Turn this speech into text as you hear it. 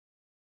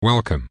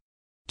Welcome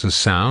to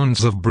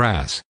Sounds of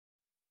Brass.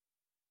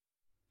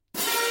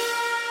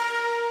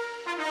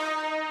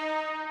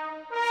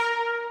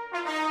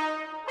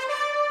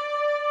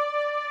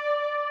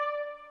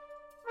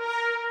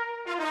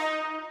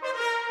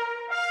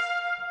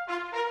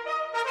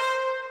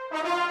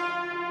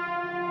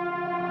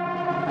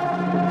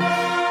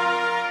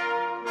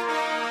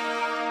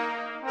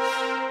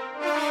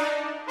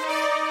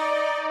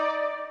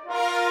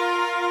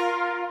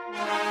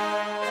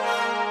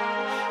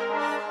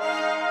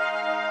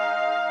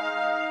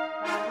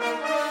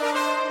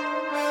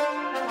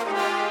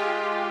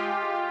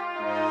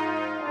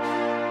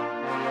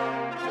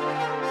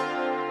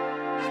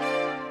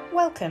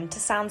 Welcome to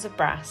Sounds of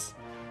Brass.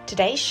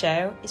 Today's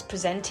show is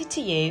presented to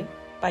you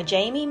by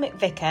Jamie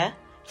McVicker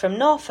from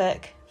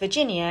Norfolk,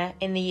 Virginia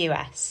in the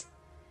US.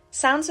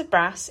 Sounds of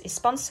Brass is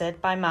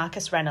sponsored by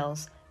Marcus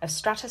Reynolds of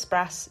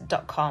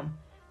stratusbrass.com,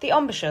 the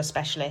embouchure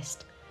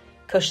specialist.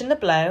 Cushion the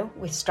blow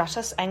with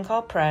Stratus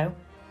Encore Pro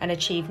and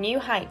achieve new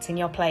heights in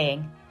your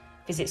playing.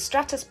 Visit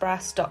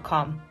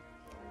stratusbrass.com.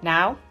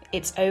 Now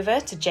it's over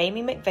to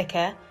Jamie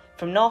McVicker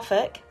from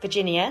Norfolk,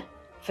 Virginia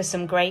for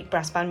some great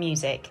brass band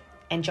music.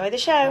 Enjoy the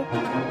show.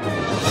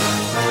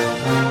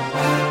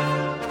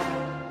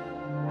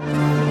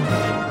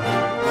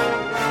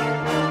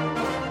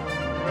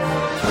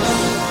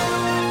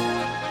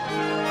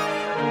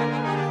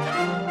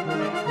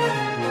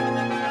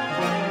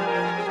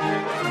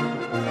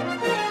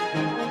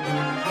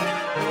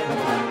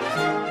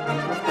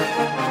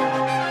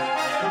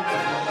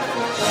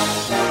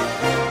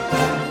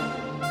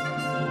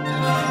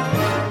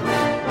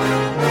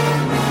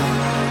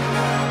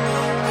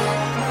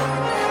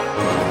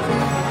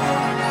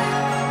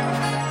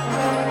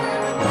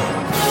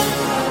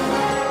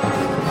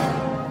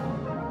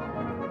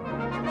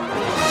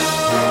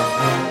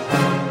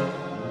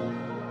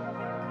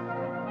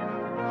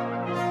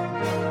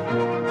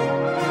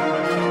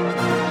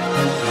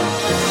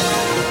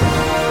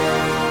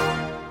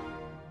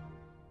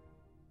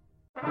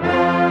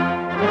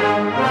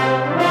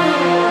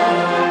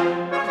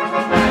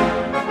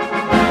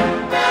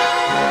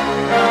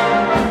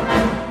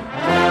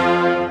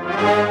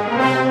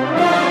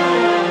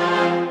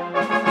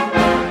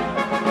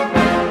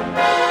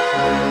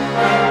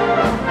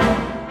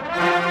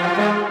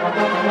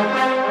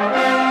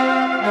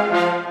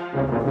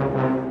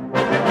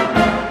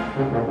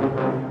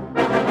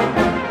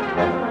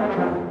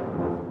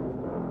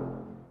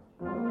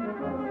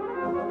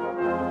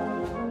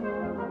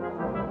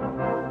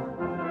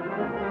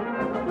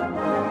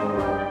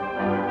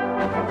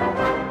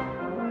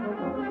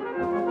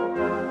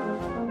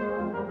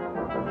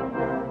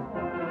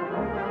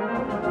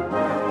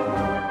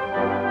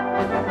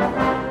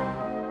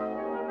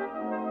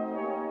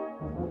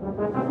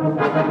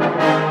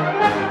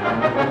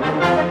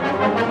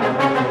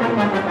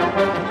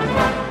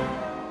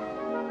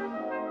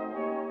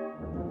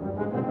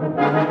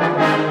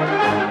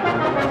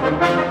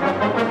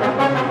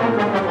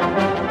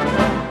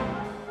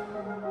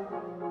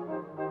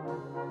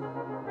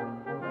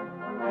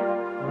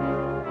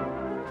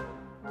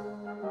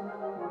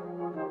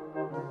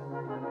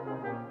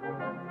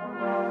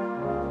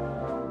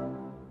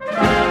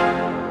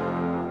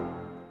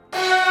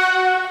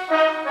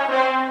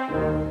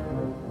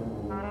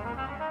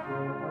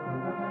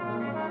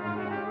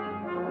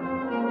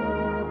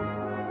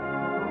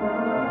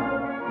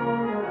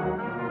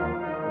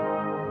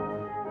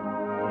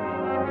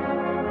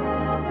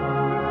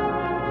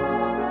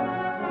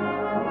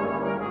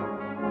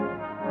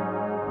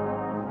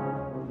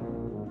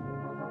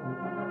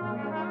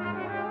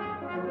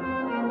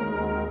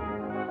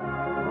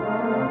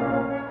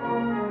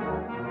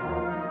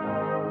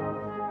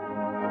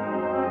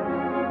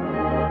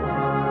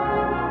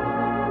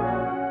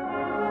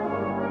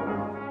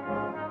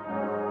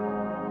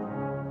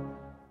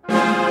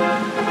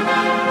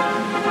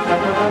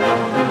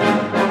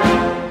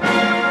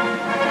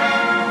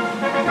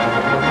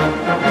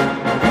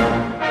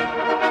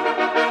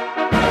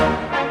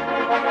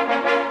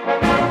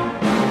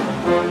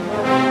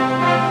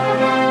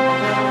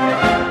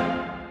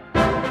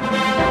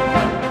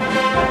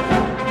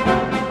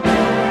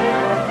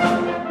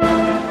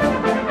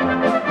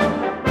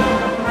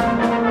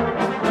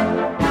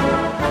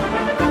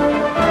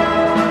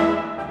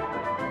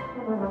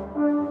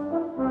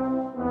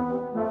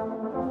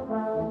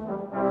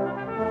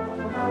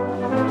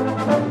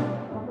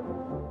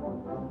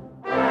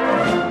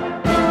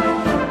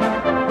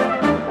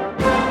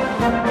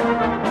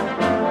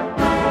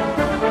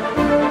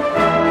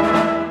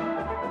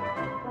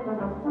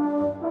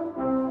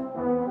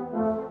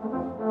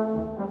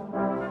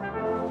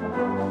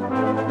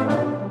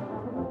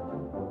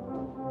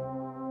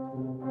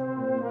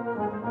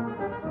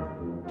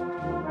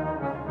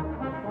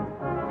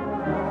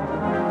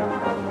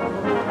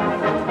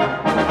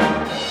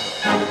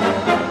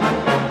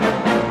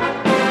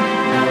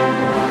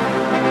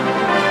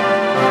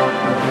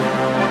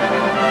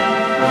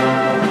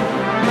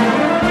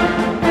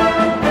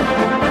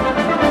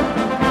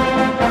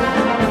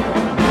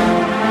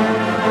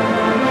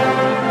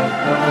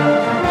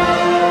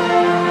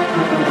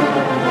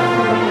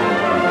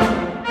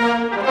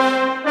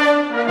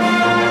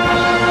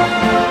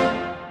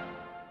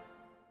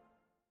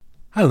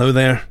 Hello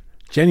there,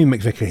 Jamie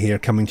McVicker here,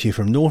 coming to you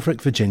from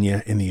Norfolk,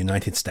 Virginia in the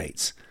United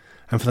States.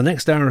 And for the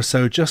next hour or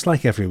so, just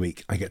like every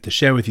week, I get to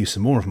share with you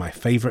some more of my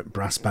favourite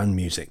brass band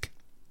music.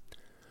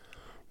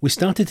 We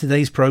started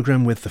today's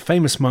programme with the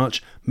famous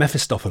march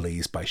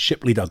Mephistopheles by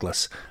Shipley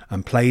Douglas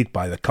and played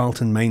by the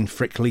Carlton, Maine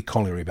Frickley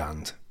Colliery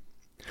Band.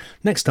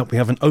 Next up we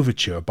have an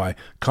overture by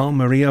Carl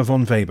Maria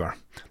von Weber,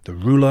 the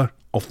Ruler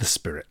of the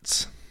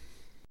Spirits.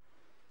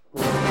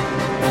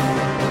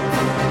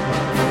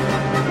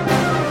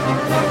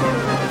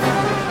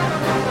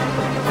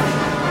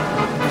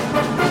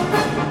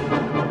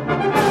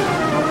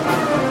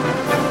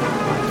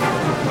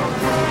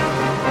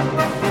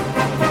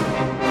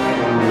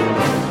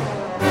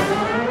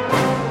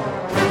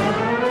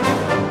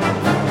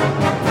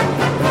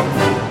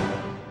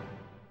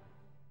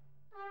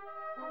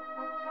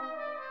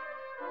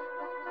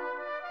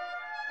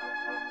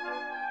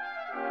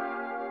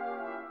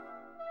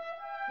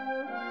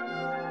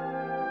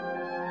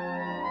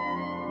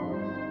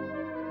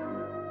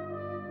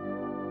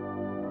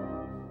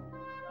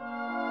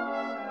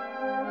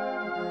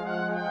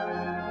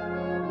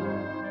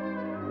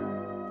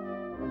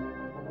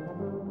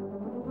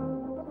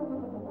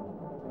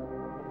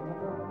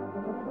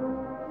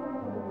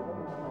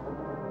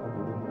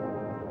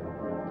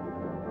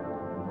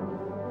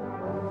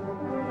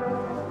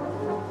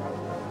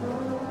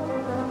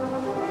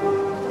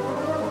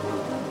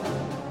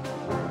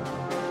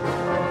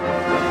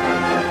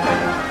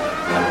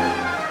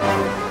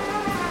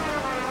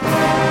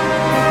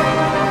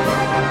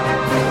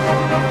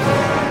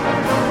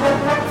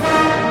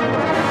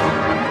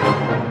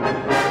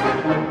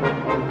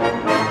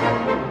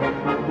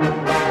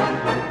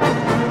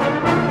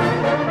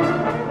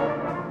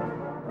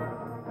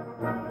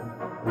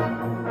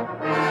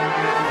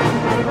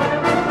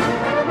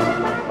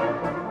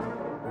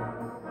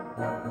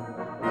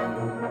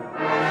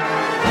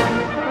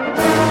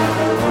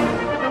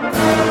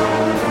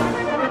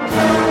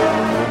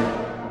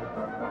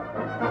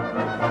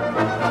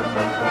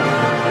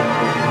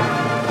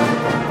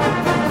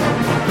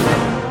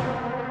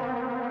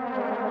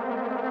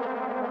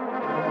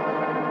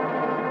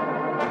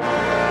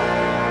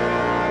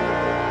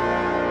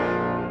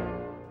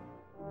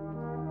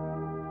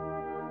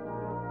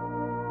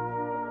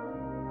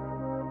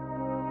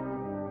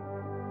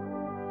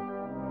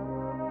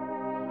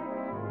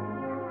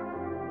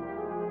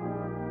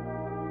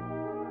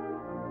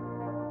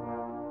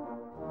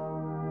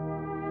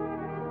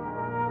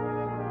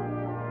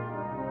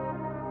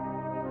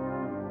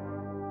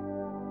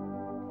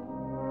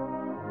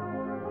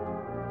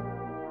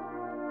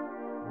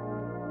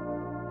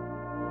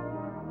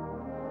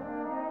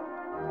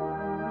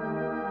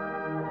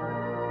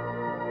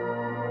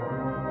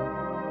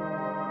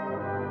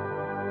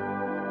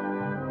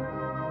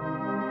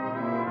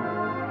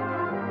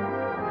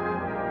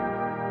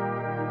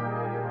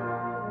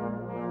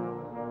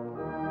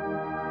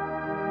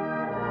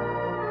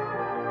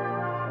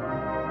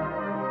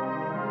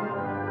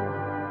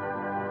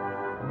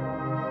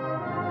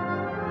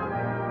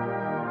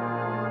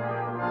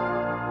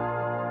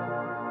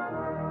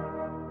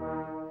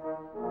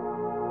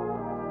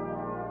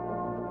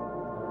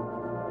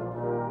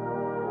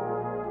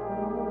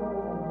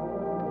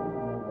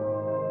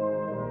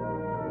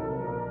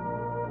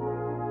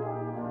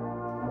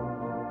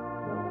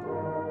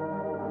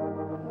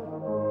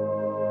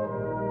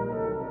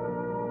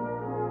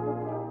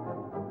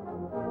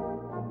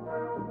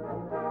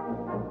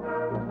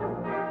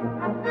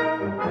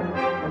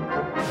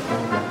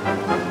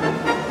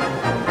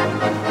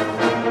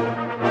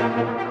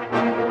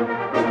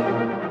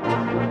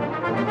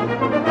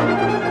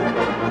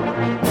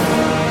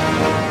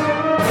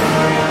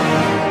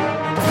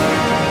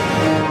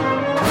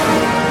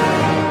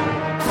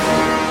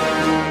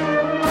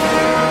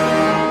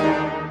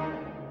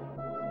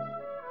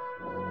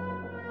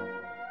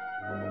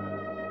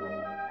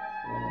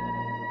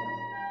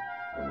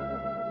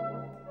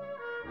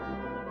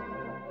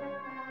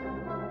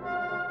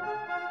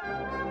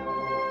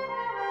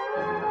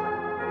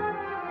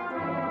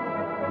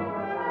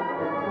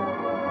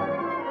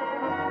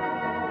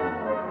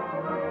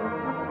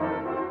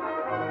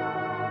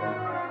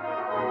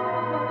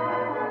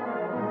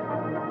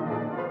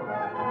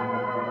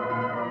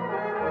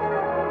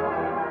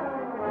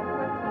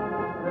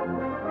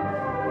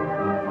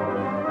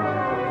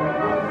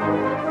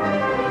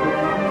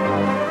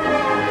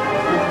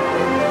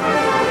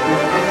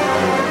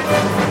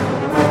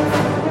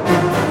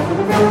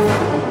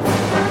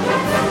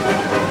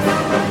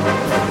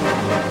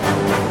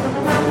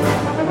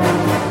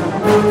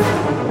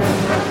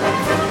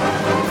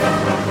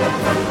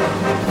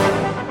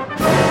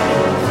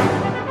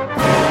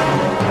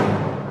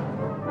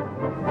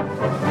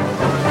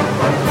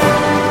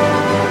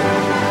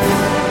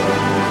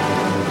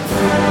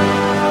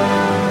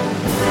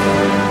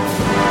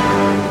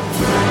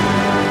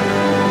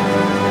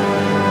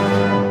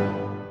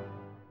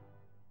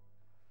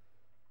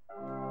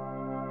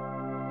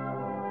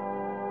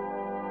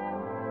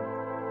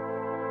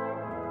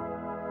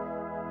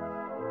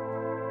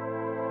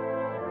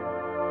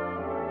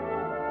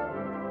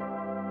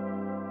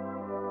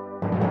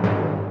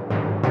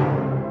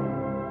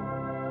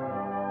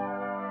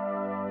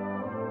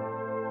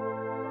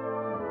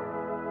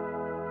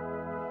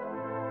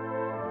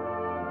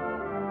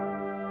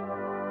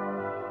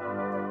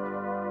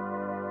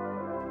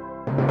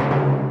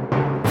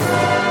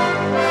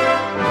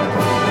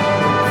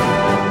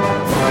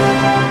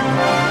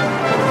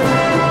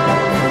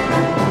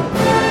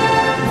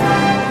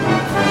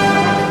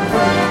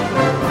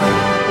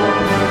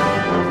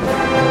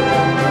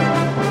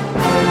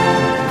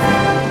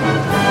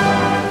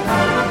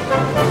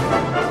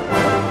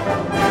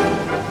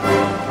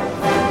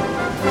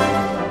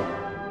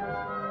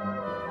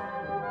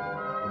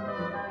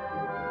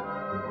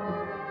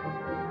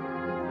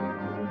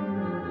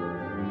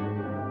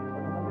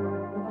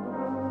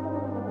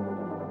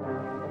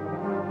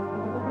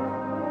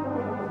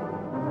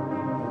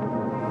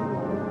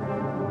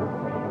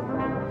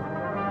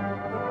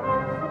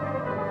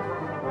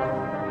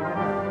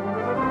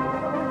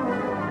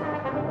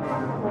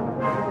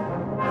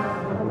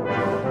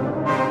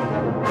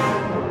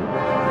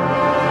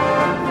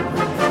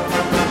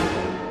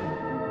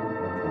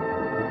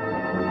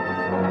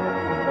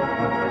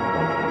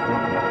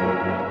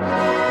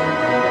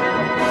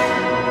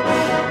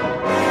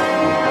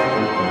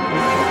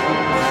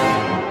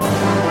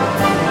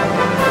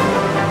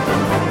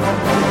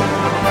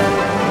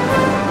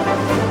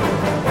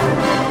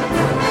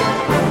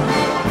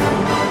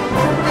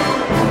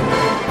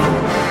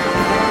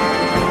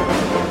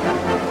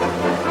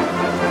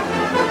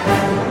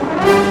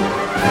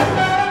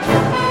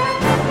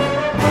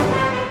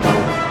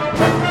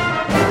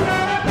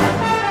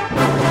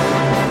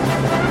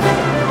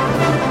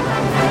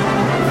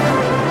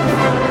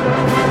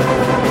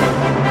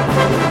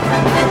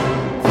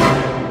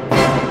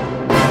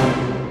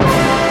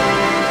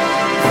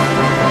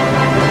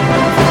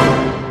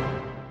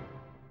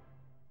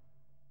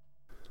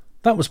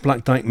 That was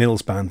Black Dyke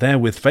Mills Band there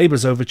with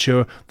Weber's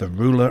overture, The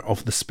Ruler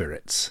of the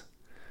Spirits.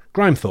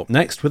 Grimethorpe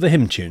next with a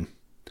hymn tune.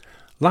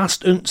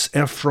 Lasst uns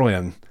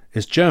erfreuen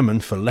is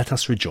German for Let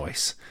Us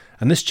Rejoice,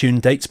 and this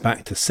tune dates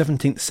back to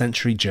 17th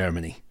century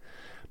Germany.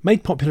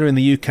 Made popular in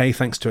the UK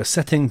thanks to a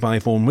setting by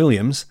Vaughan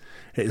Williams,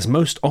 it is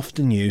most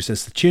often used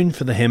as the tune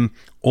for the hymn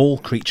All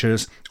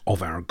Creatures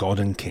of Our God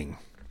and King.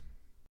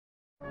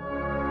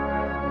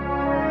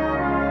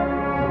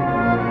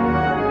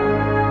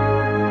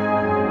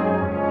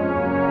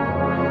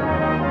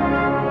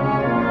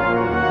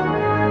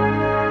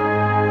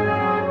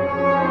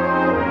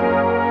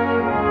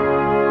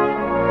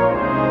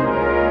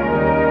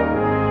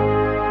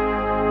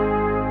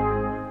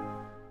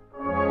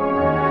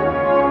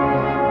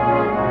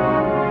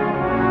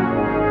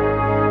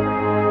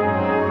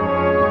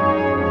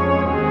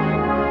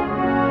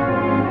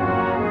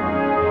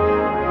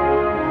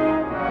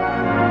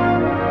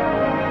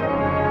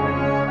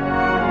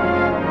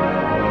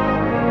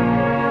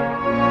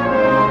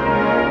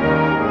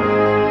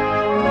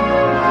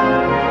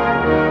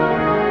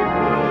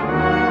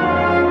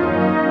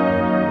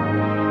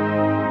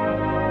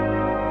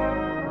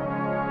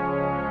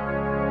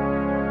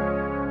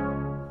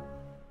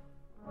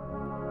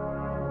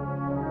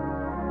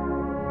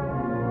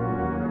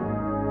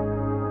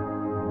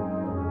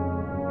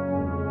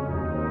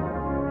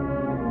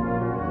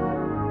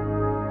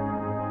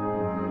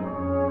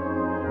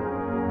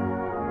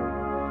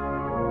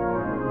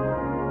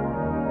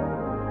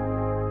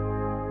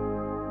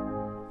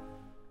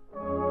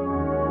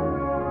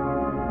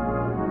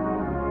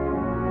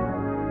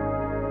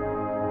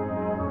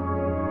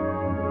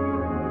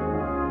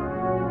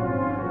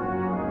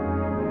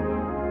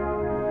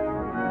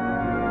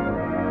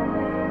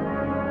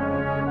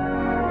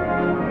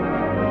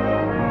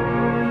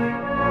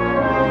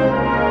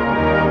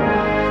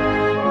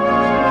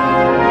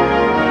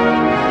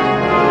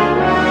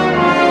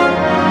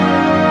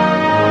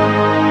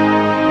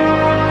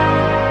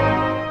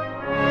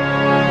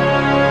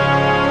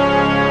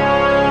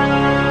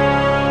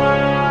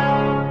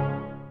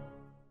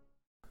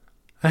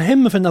 A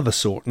hymn of another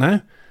sort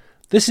now.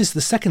 This is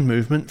the second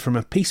movement from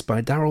a piece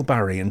by Darryl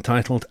Barry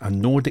entitled A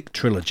Nordic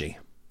Trilogy.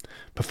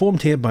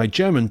 Performed here by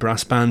German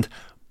brass band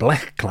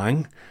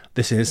Blechklang,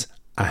 this is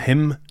A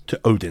Hymn to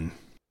Odin.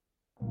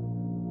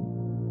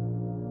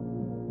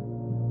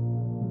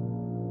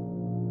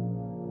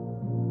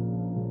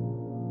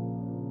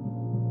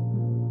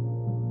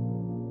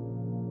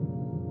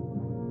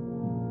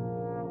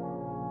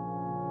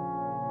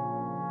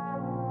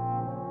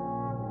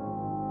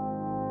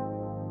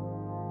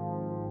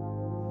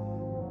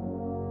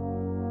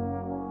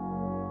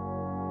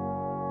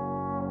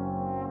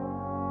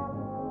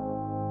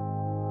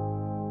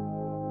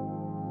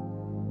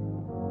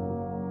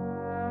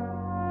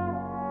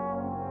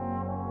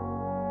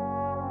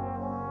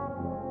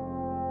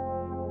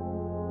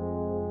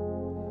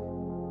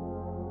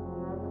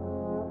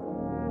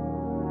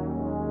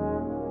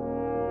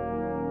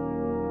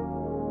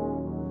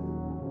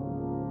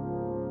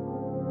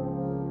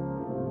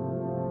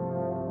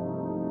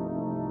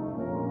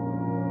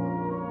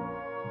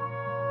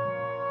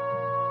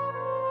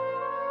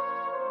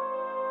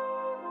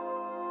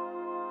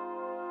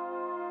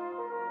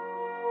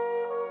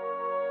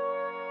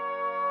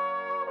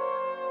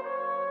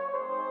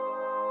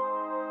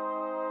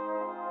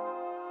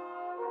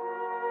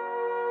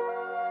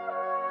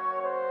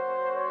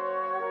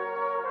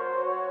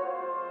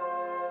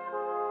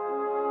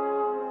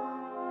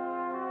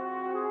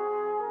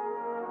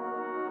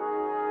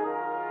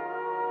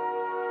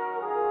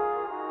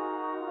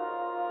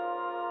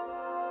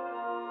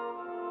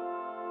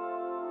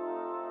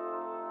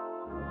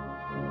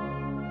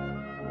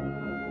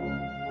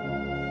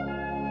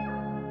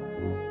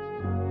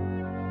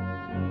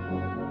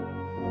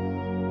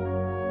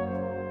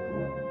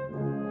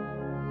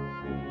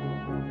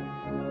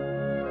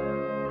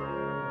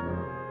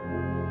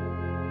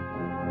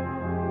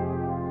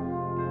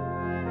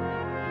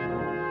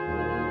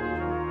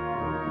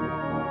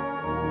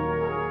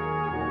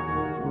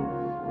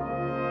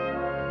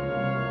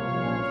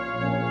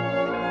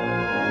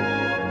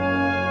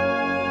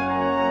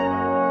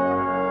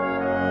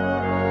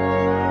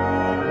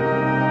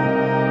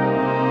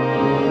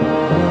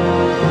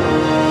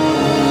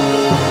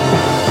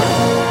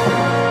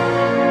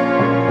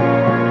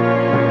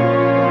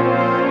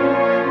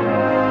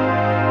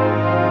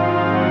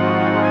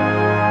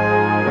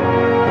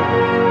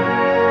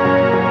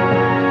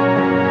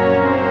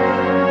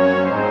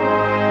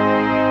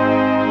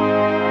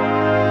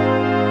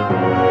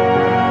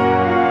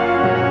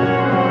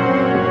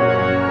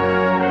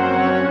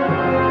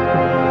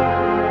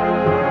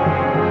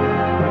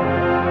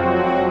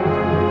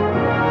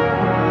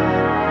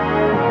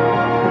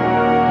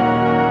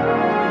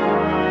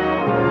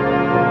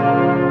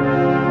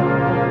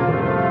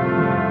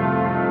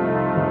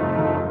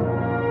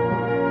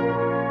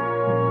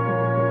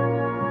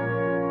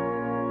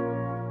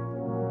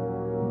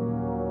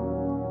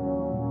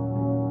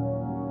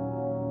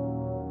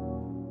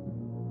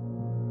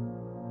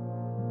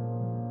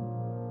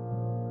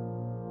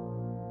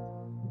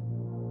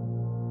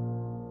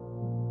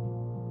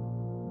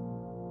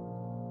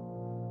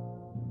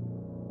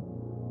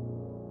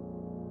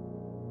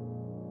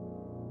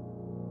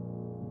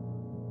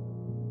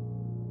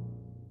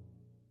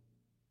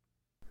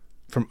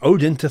 From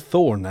Odin to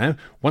Thor now,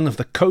 one of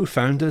the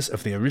co-founders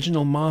of the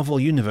original Marvel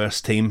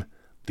Universe team,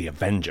 the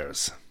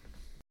Avengers.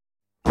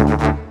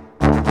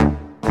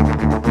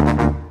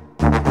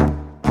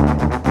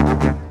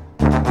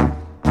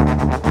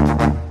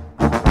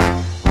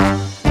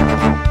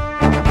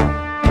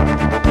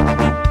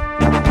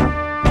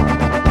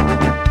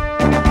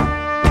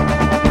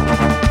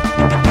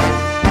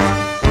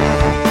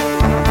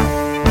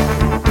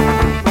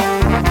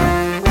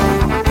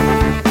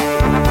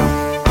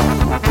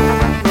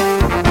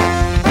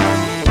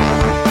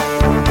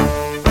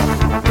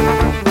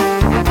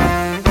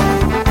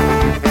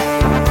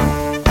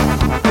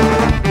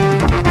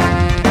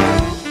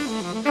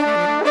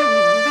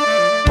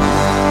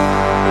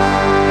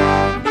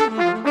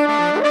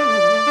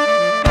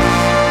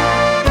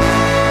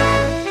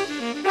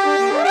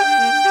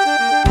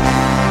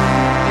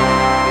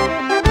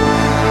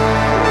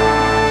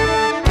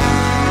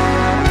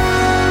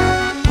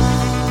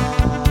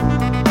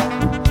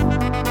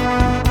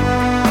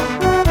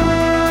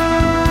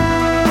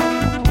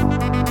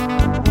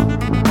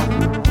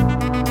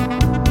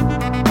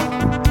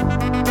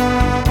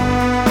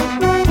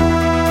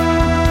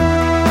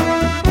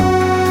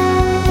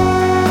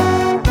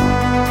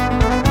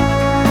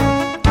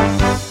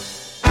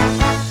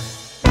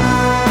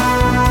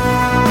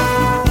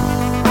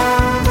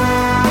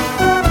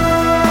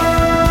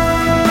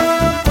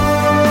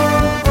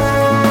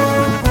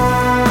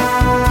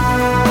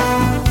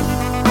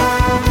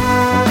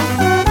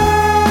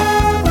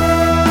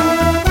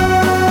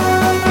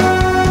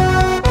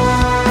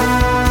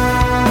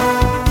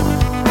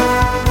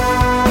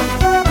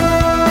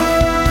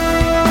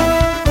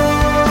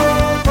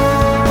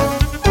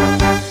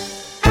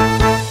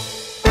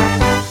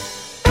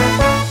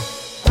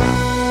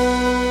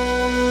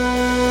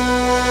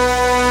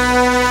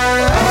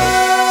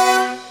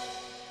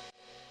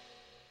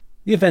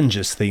 The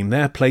Avengers theme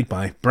there, played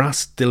by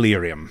Brass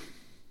Delirium.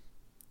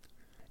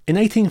 In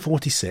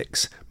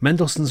 1846,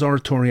 Mendelssohn's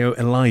oratorio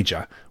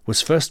Elijah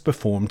was first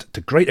performed to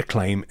great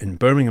acclaim in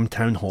Birmingham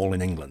Town Hall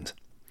in England.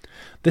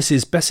 This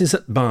is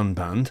Bessizet Barn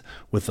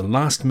with the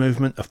last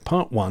movement of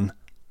Part 1,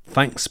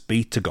 Thanks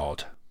Be to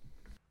God.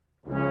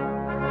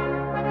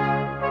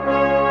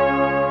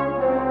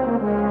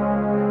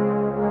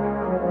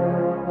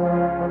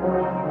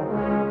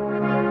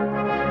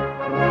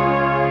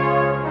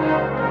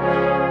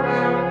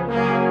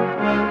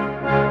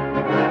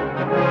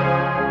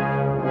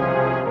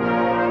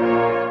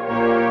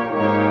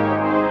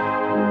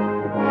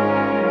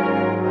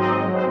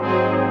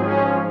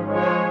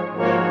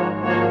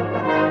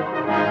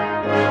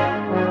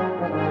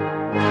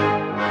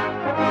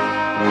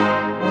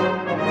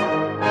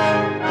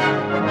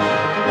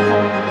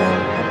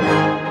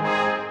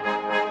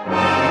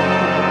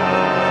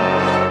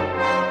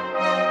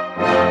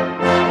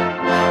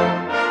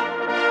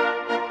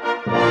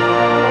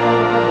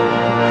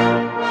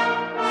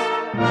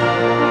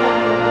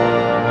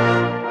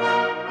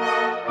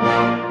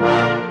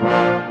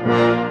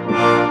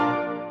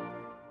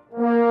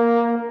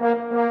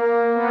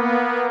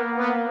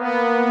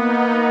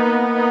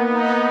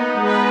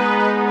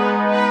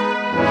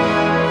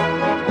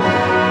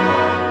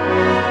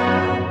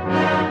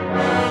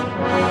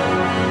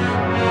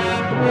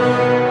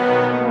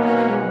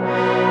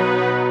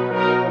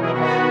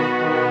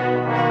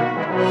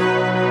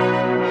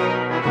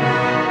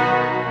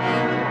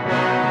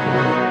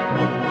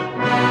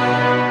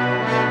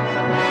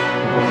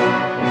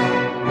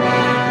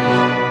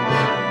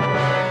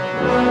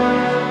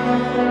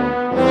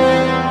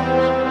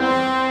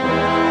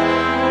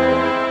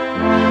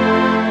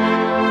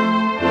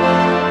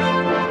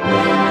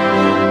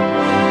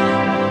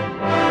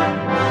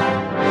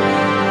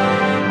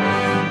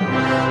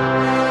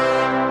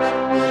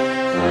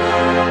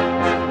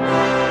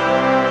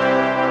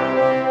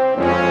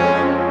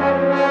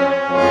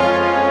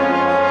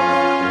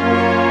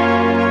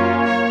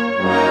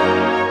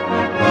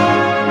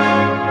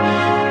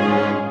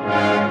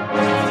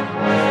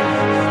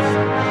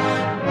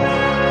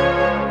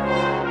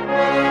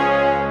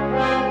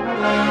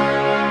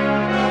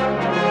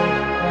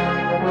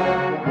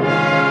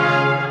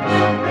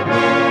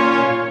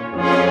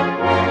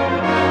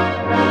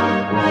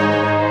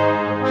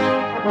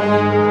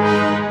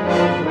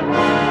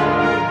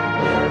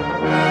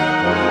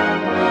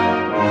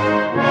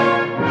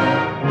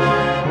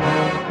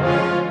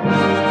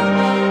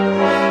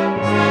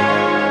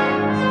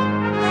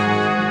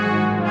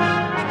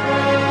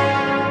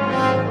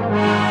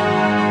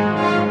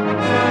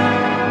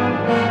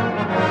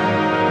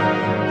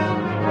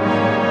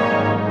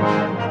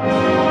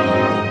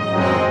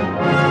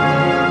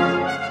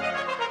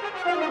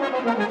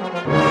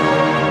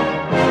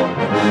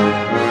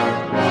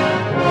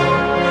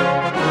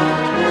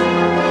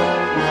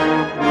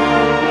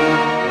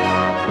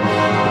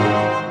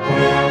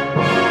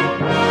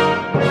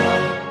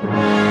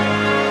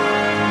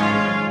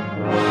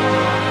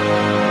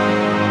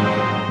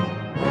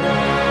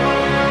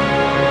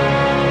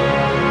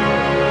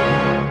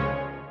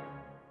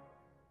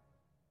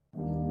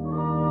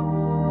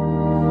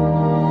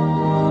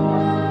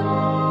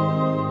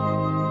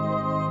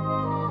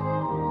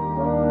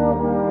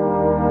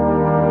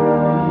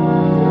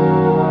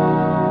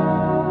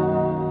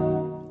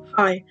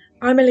 Hi,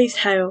 I'm Elise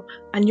Hale,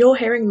 and you're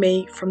hearing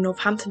me from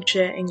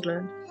Northamptonshire,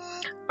 England.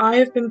 I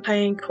have been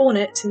playing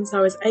cornet since I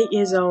was 8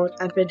 years old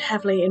and been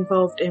heavily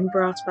involved in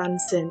brass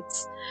bands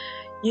since.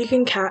 You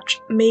can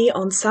catch me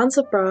on Sounds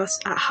of Brass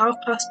at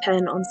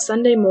 10:30 on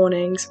Sunday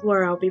mornings,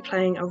 where I'll be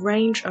playing a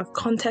range of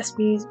contest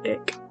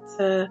music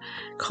for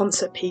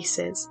concert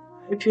pieces.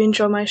 Hope you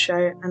enjoy my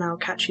show, and I'll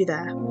catch you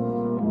there.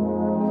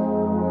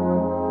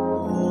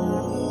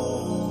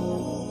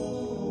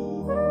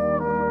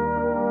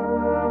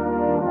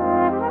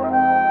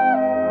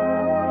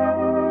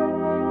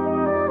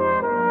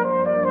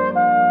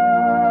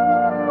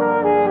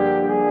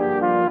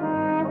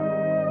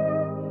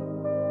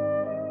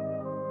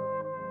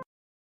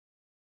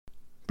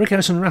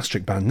 Brickhouse and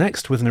Rastrick Band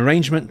next, with an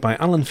arrangement by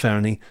Alan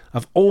Fernie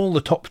of all the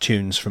top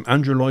tunes from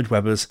Andrew Lloyd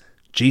Webber's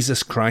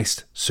Jesus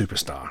Christ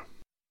Superstar.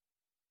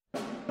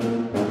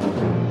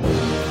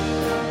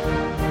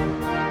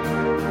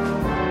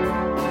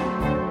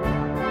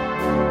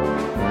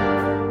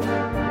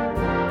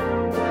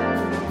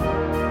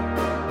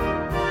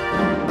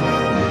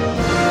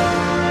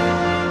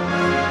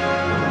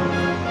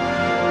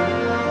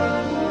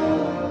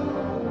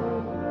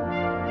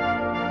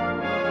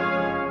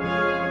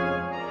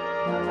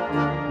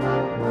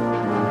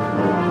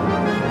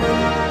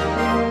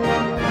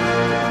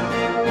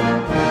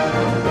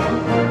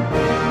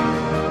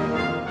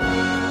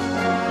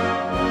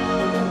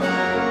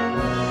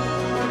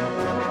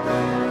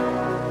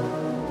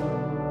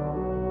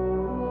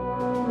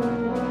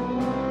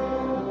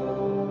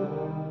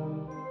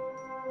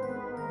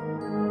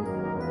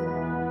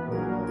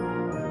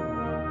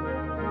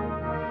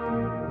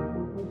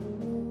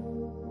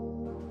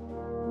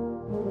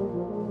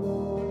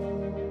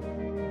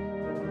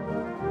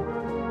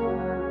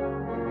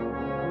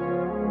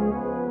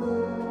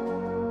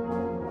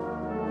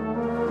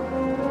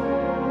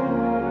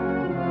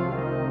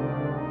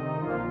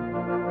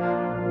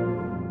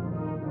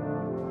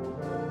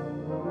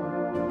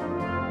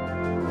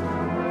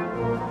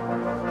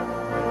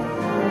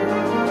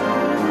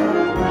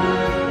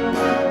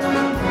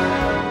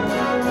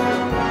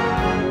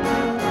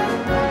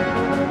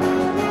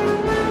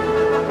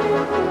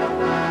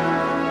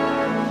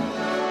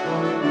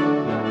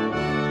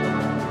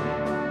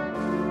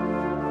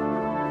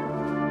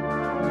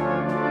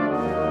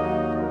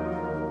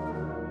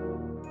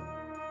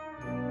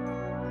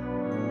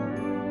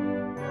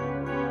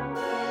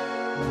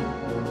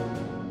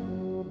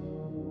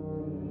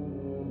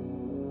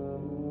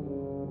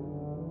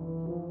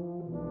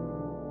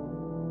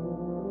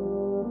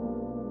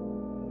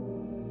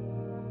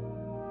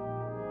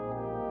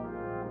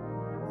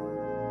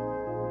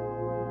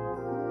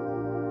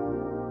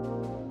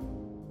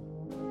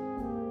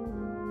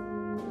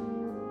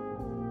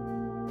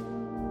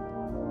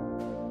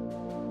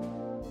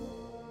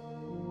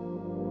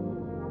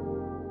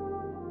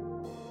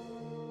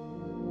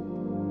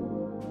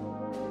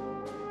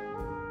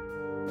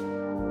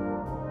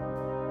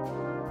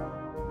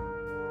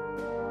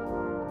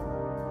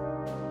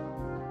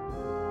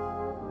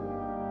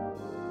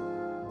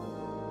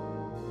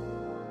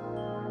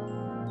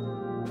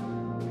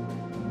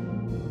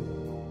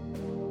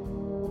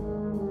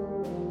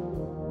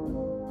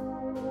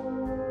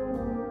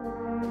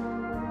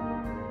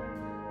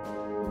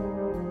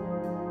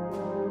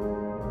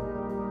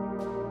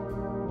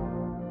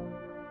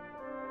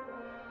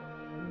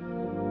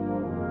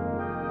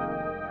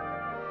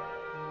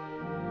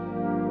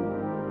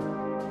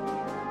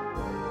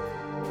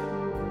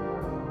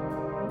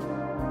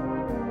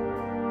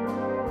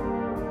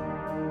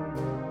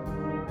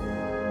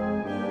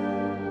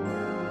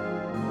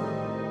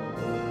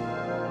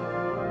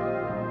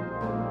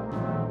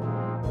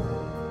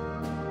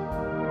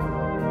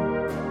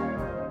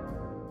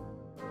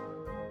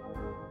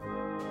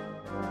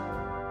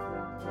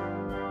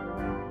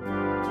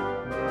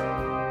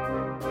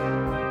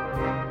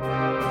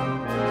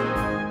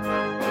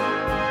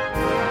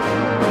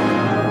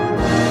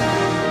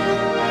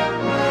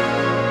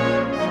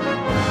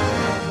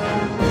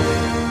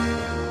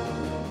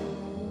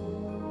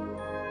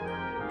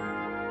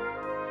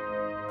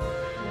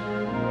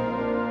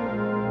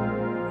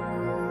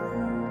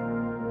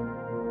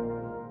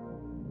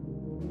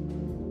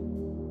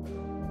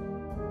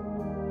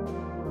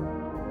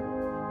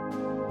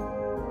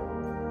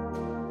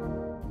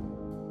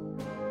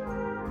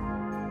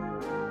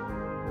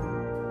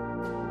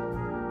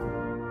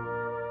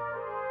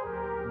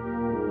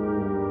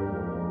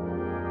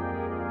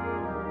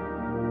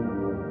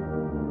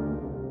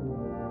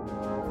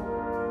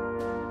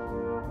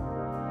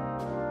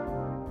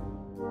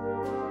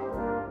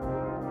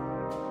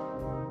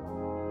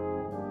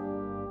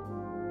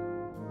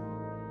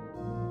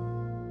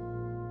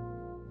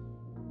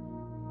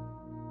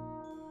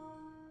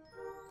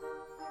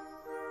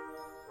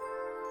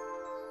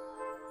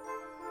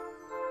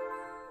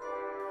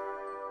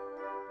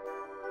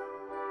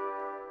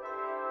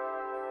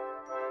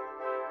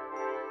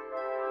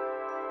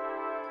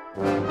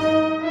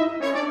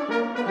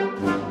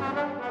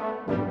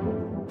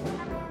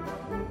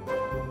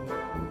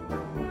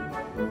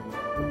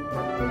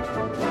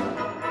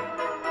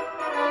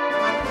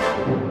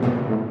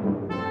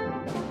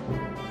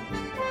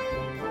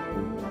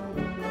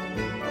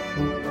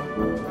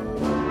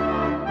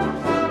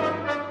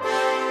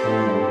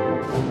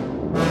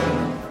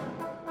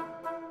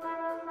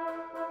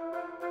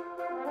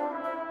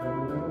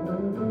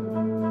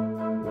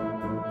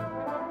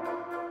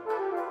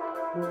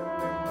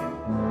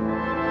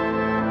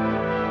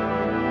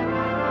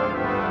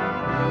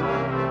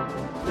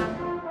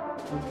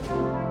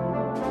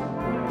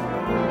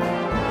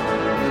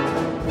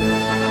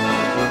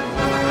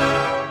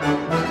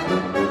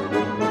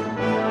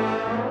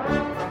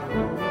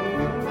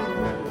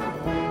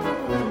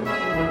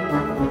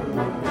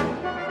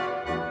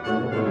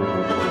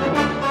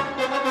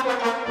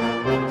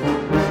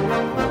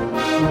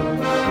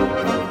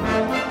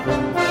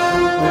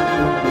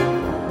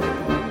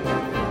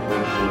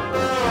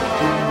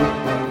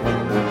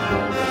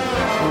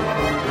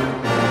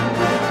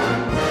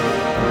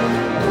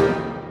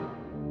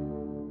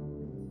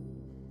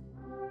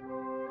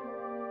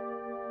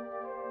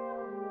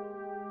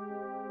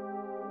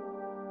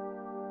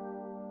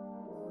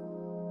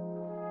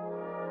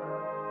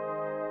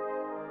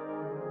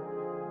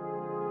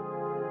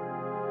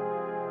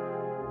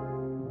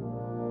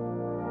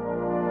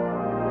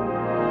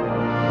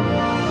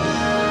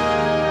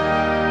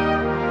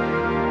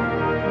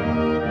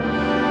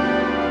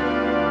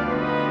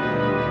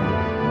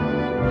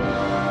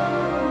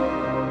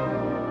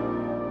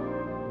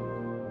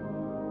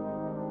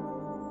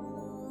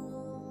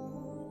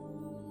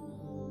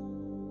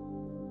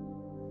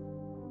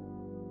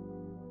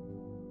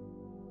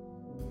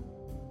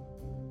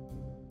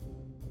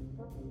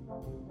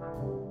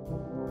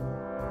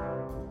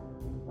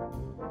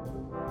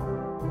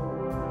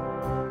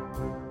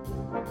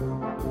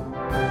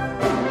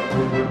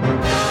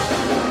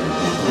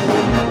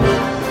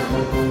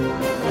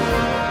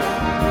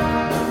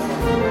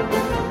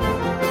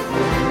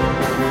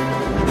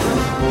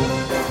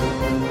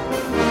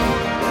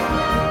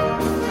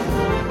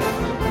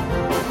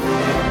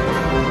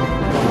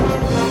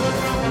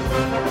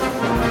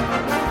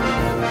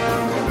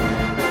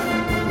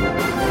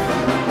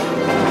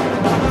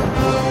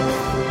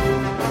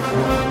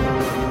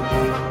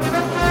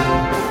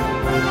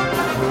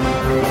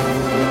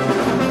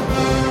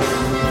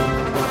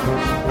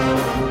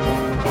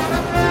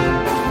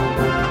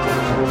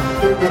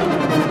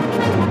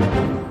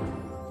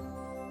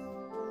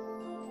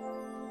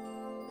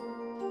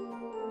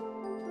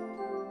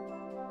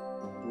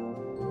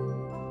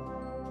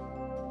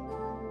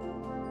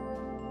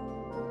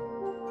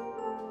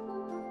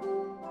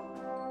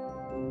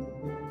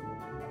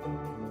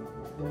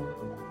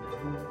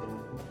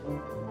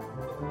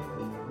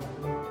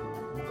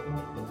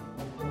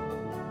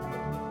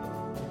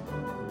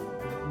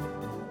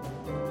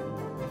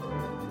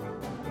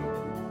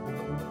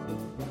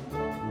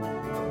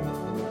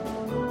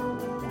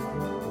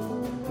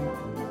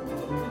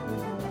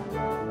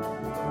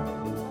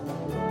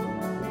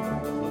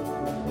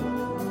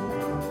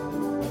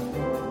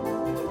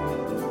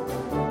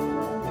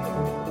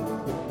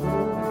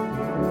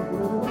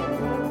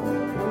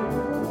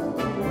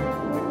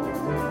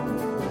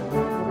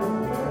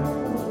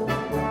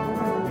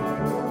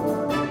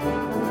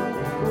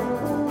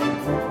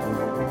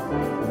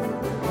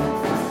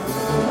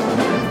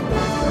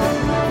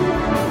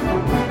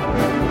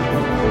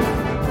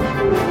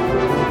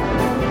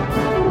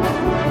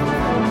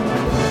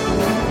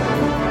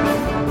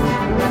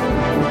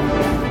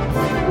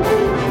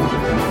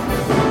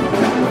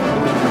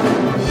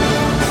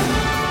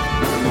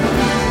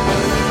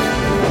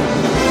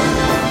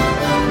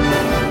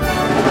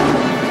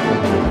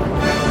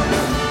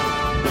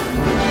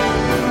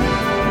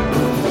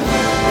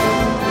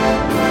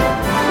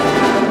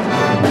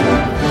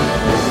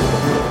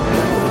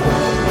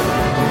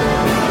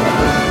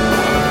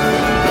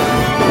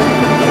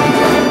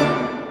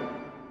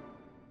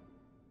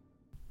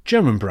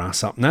 German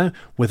brass up now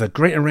with a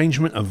great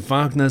arrangement of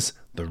Wagner's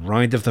The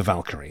Ride of the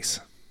Valkyries.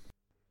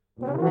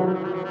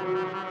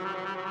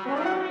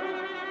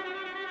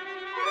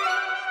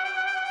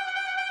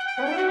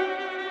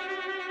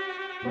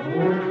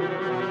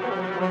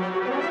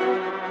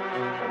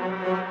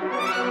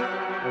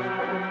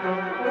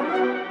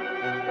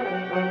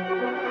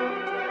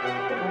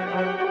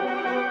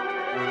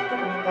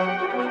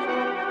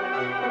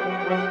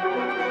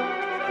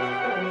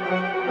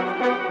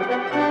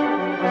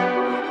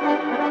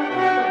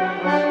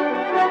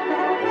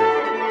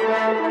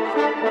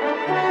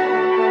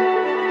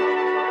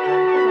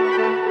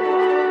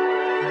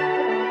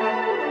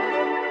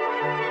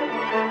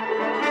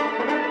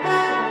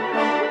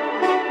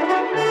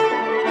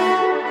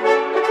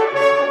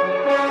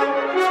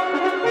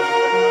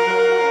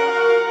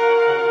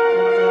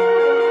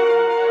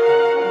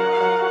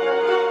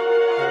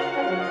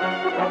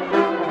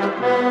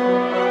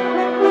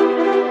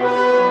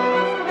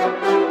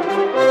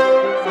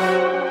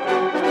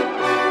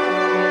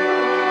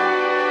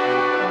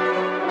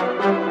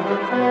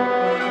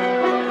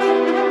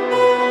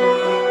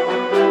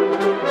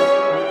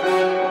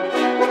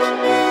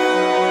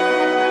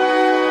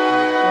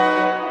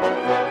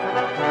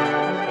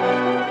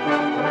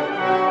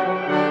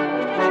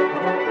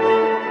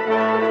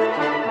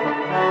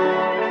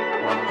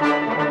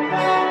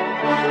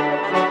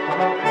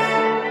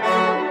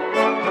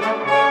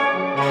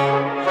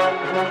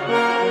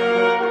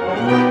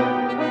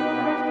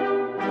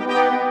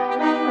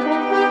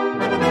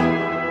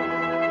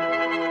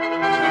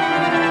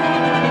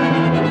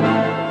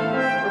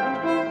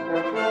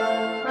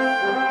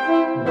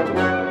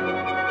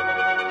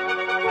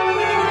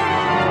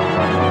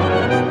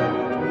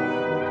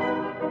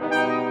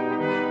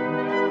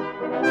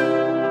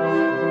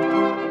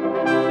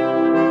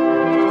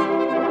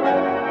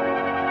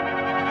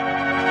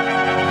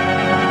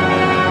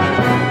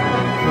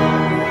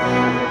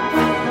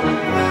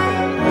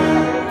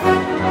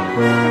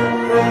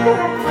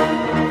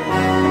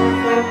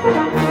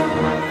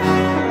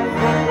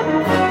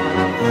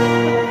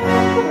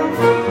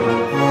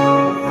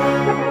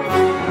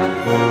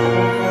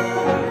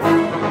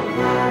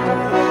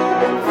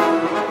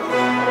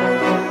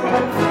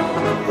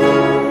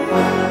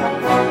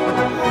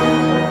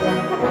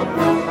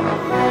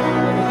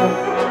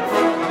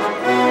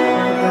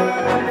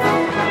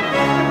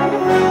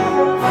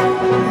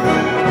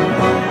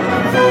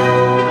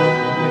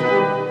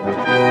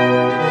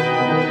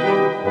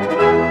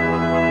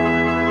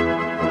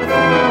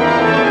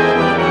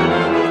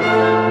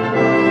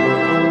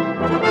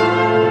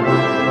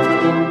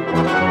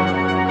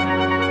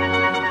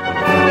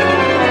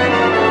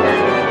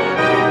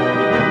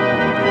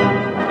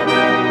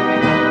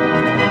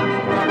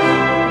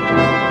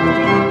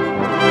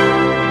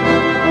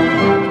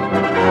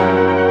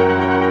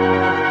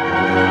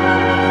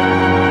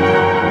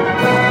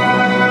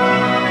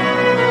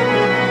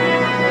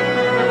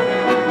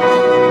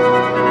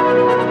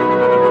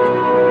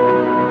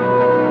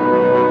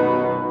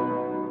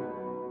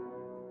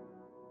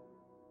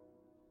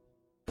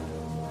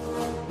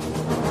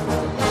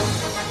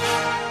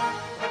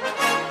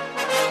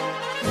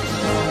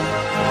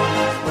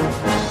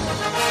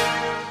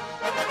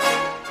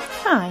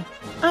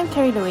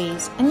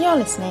 Matthews, and you're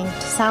listening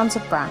to Sounds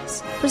of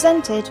Brass,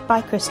 presented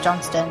by Chris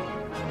Johnston.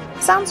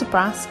 Sounds of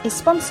Brass is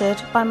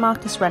sponsored by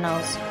Marcus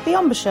Reynolds, the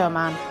embouchure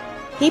man.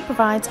 He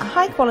provides a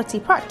high-quality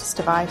practice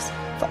device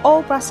for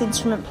all brass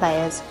instrument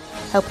players,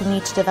 helping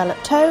you to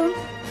develop tone,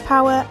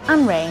 power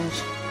and range.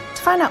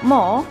 To find out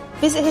more,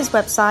 visit his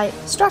website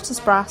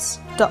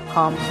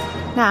stratusbrass.com.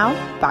 Now,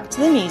 back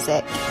to the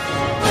music.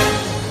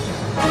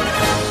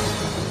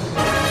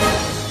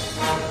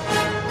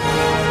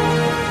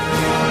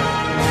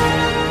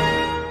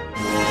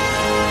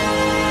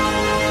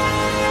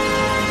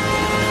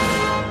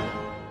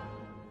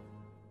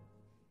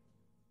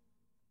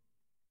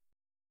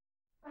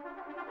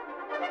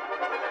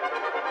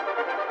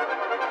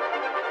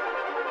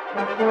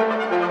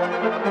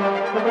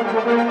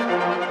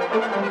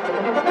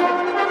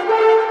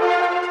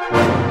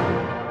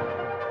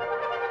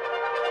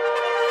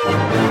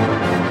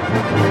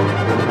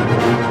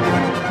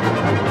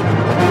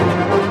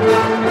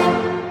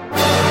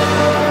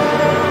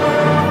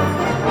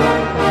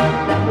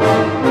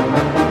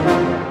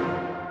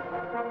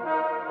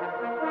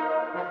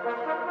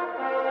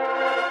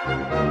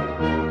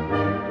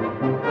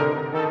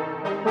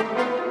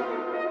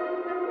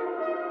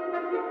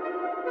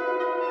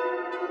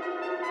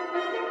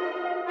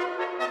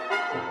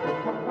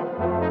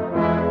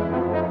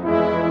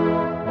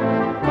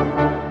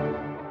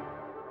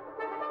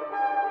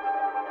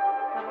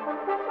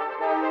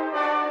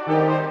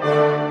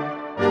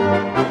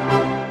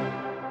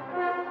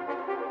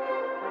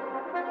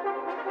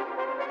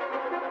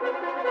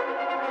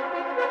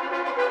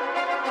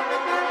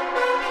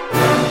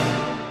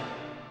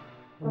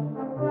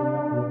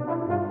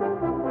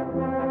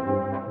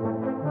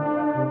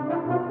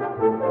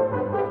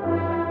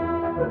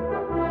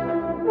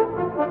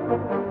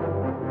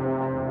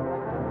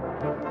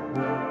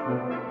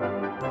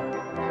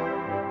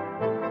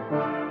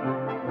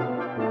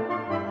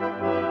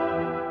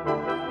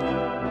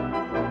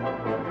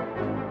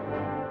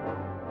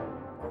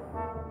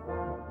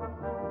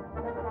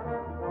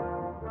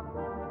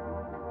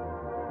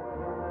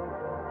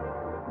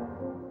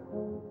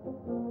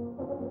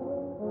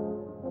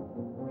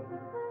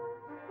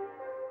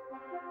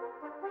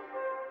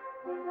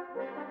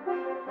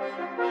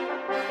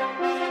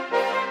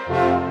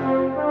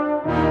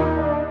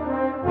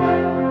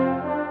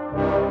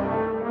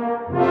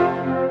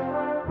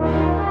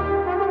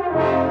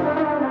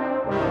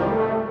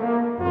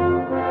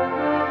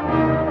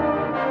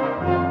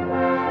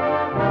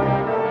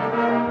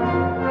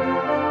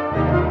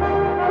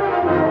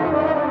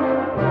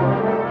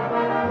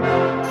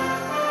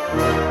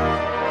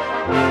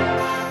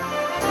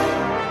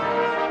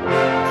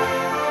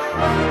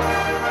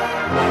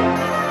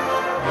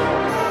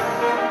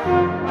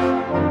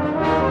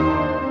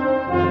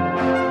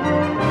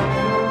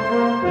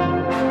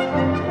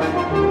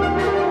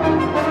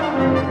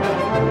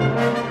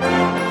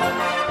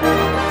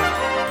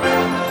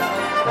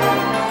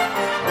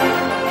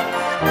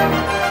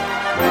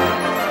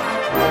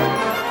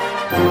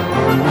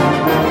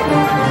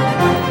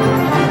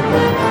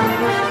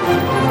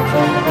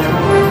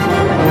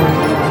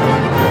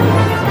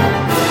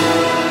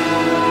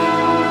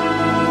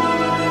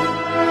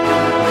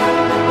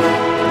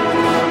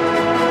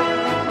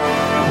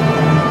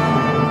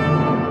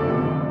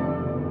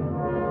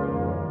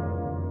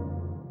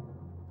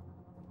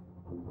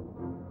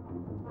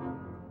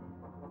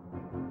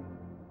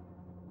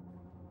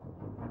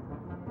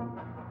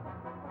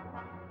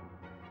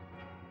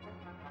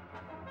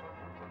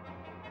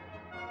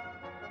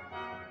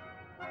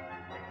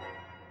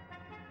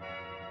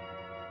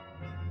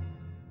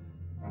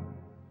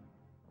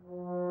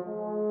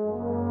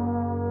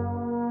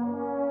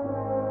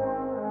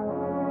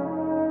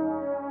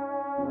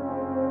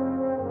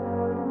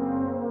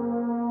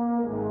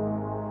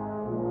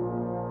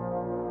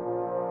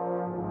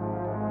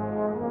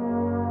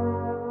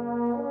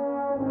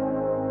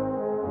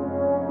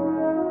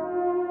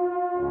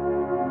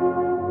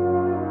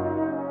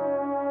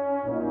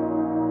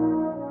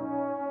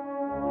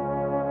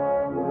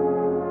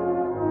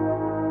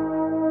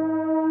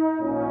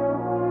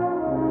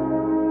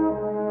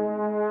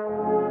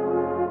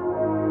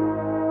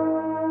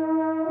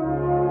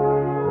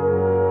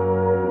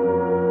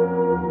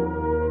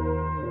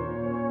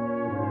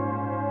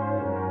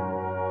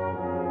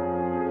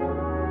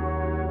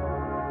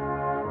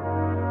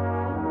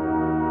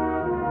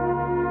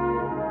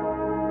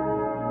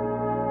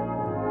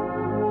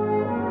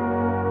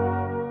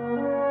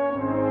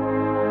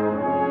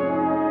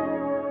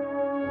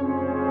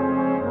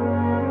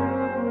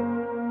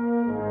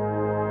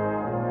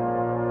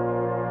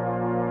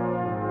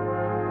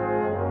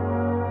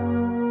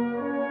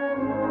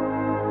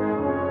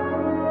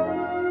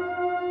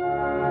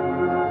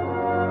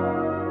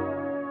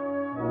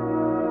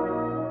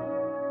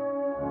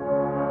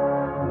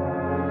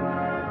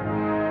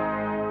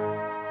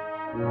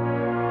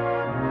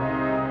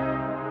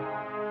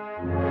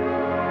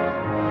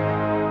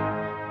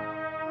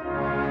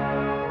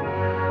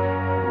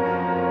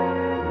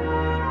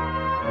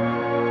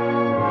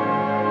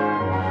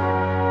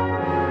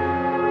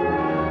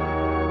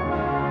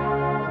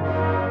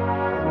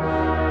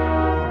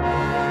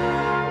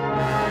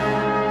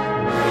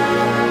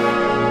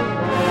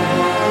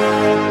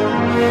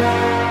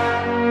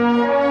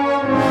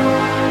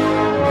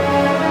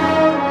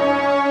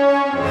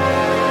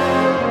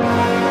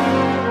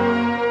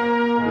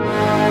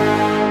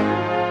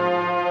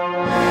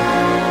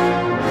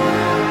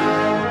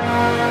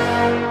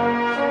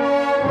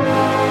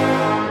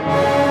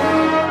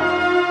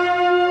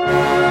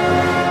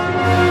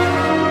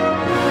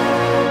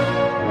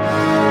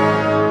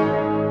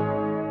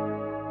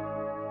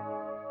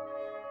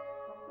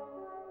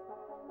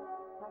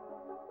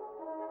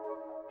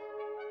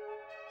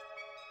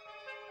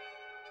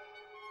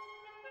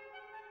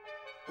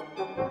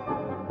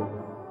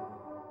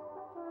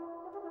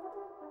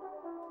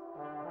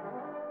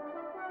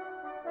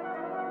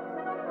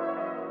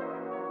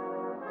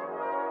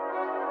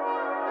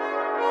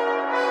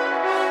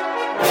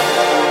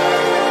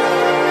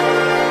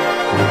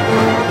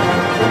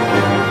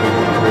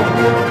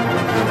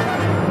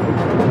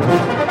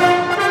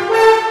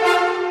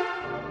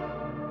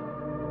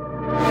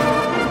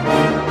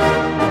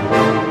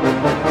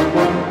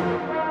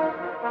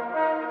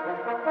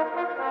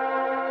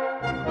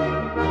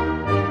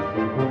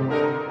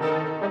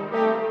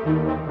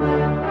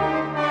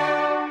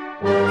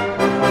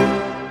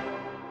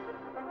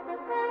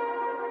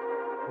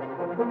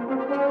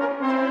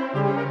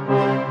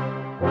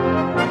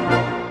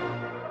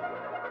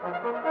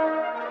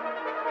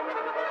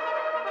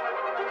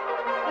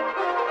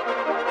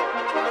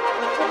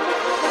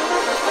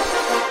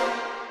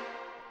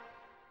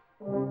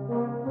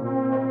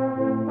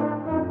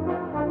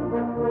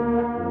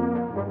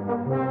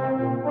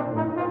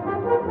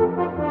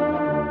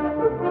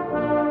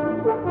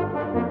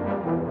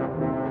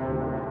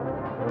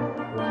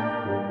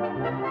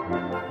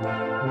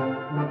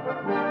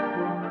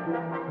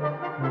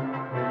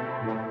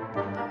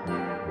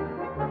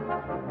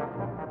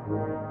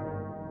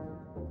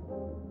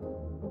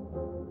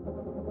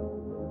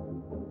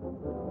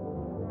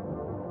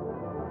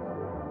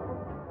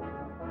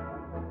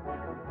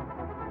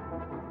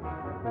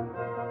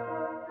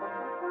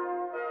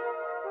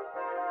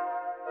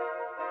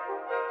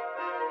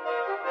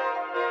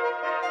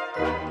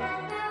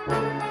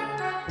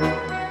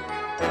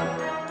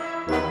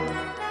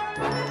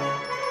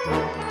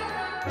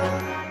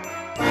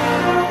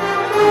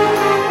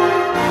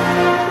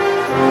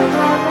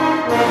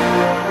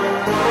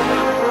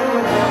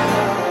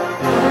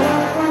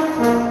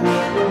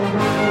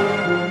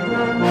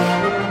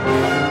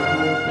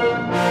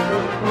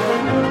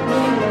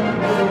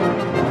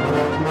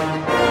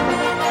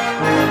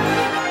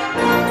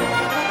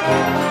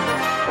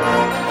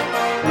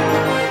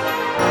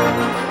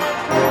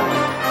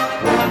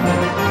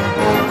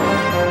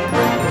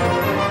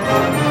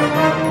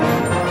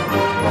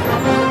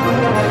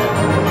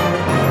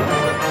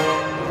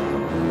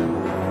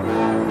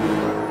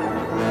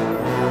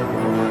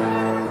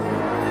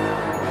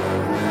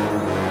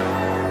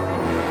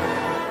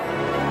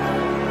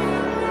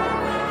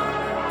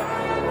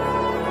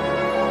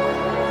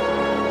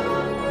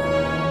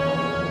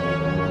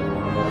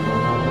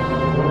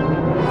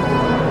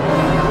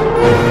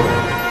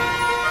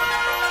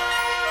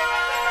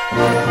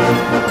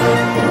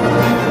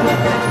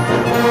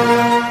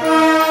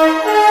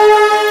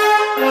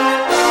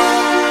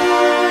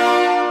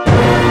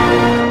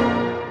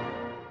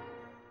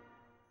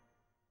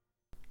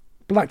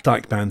 Black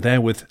Dyke Band there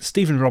with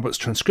Stephen Roberts'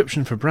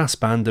 transcription for brass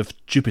band of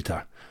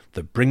Jupiter,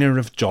 the bringer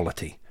of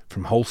jollity,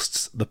 from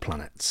Holst's The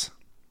Planets.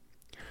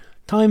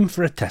 Time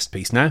for a test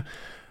piece now,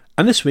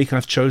 and this week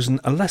I've chosen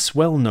a less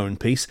well-known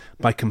piece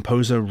by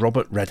composer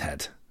Robert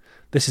Redhead.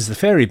 This is the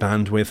Fairy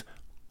Band with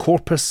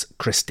Corpus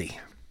Christi.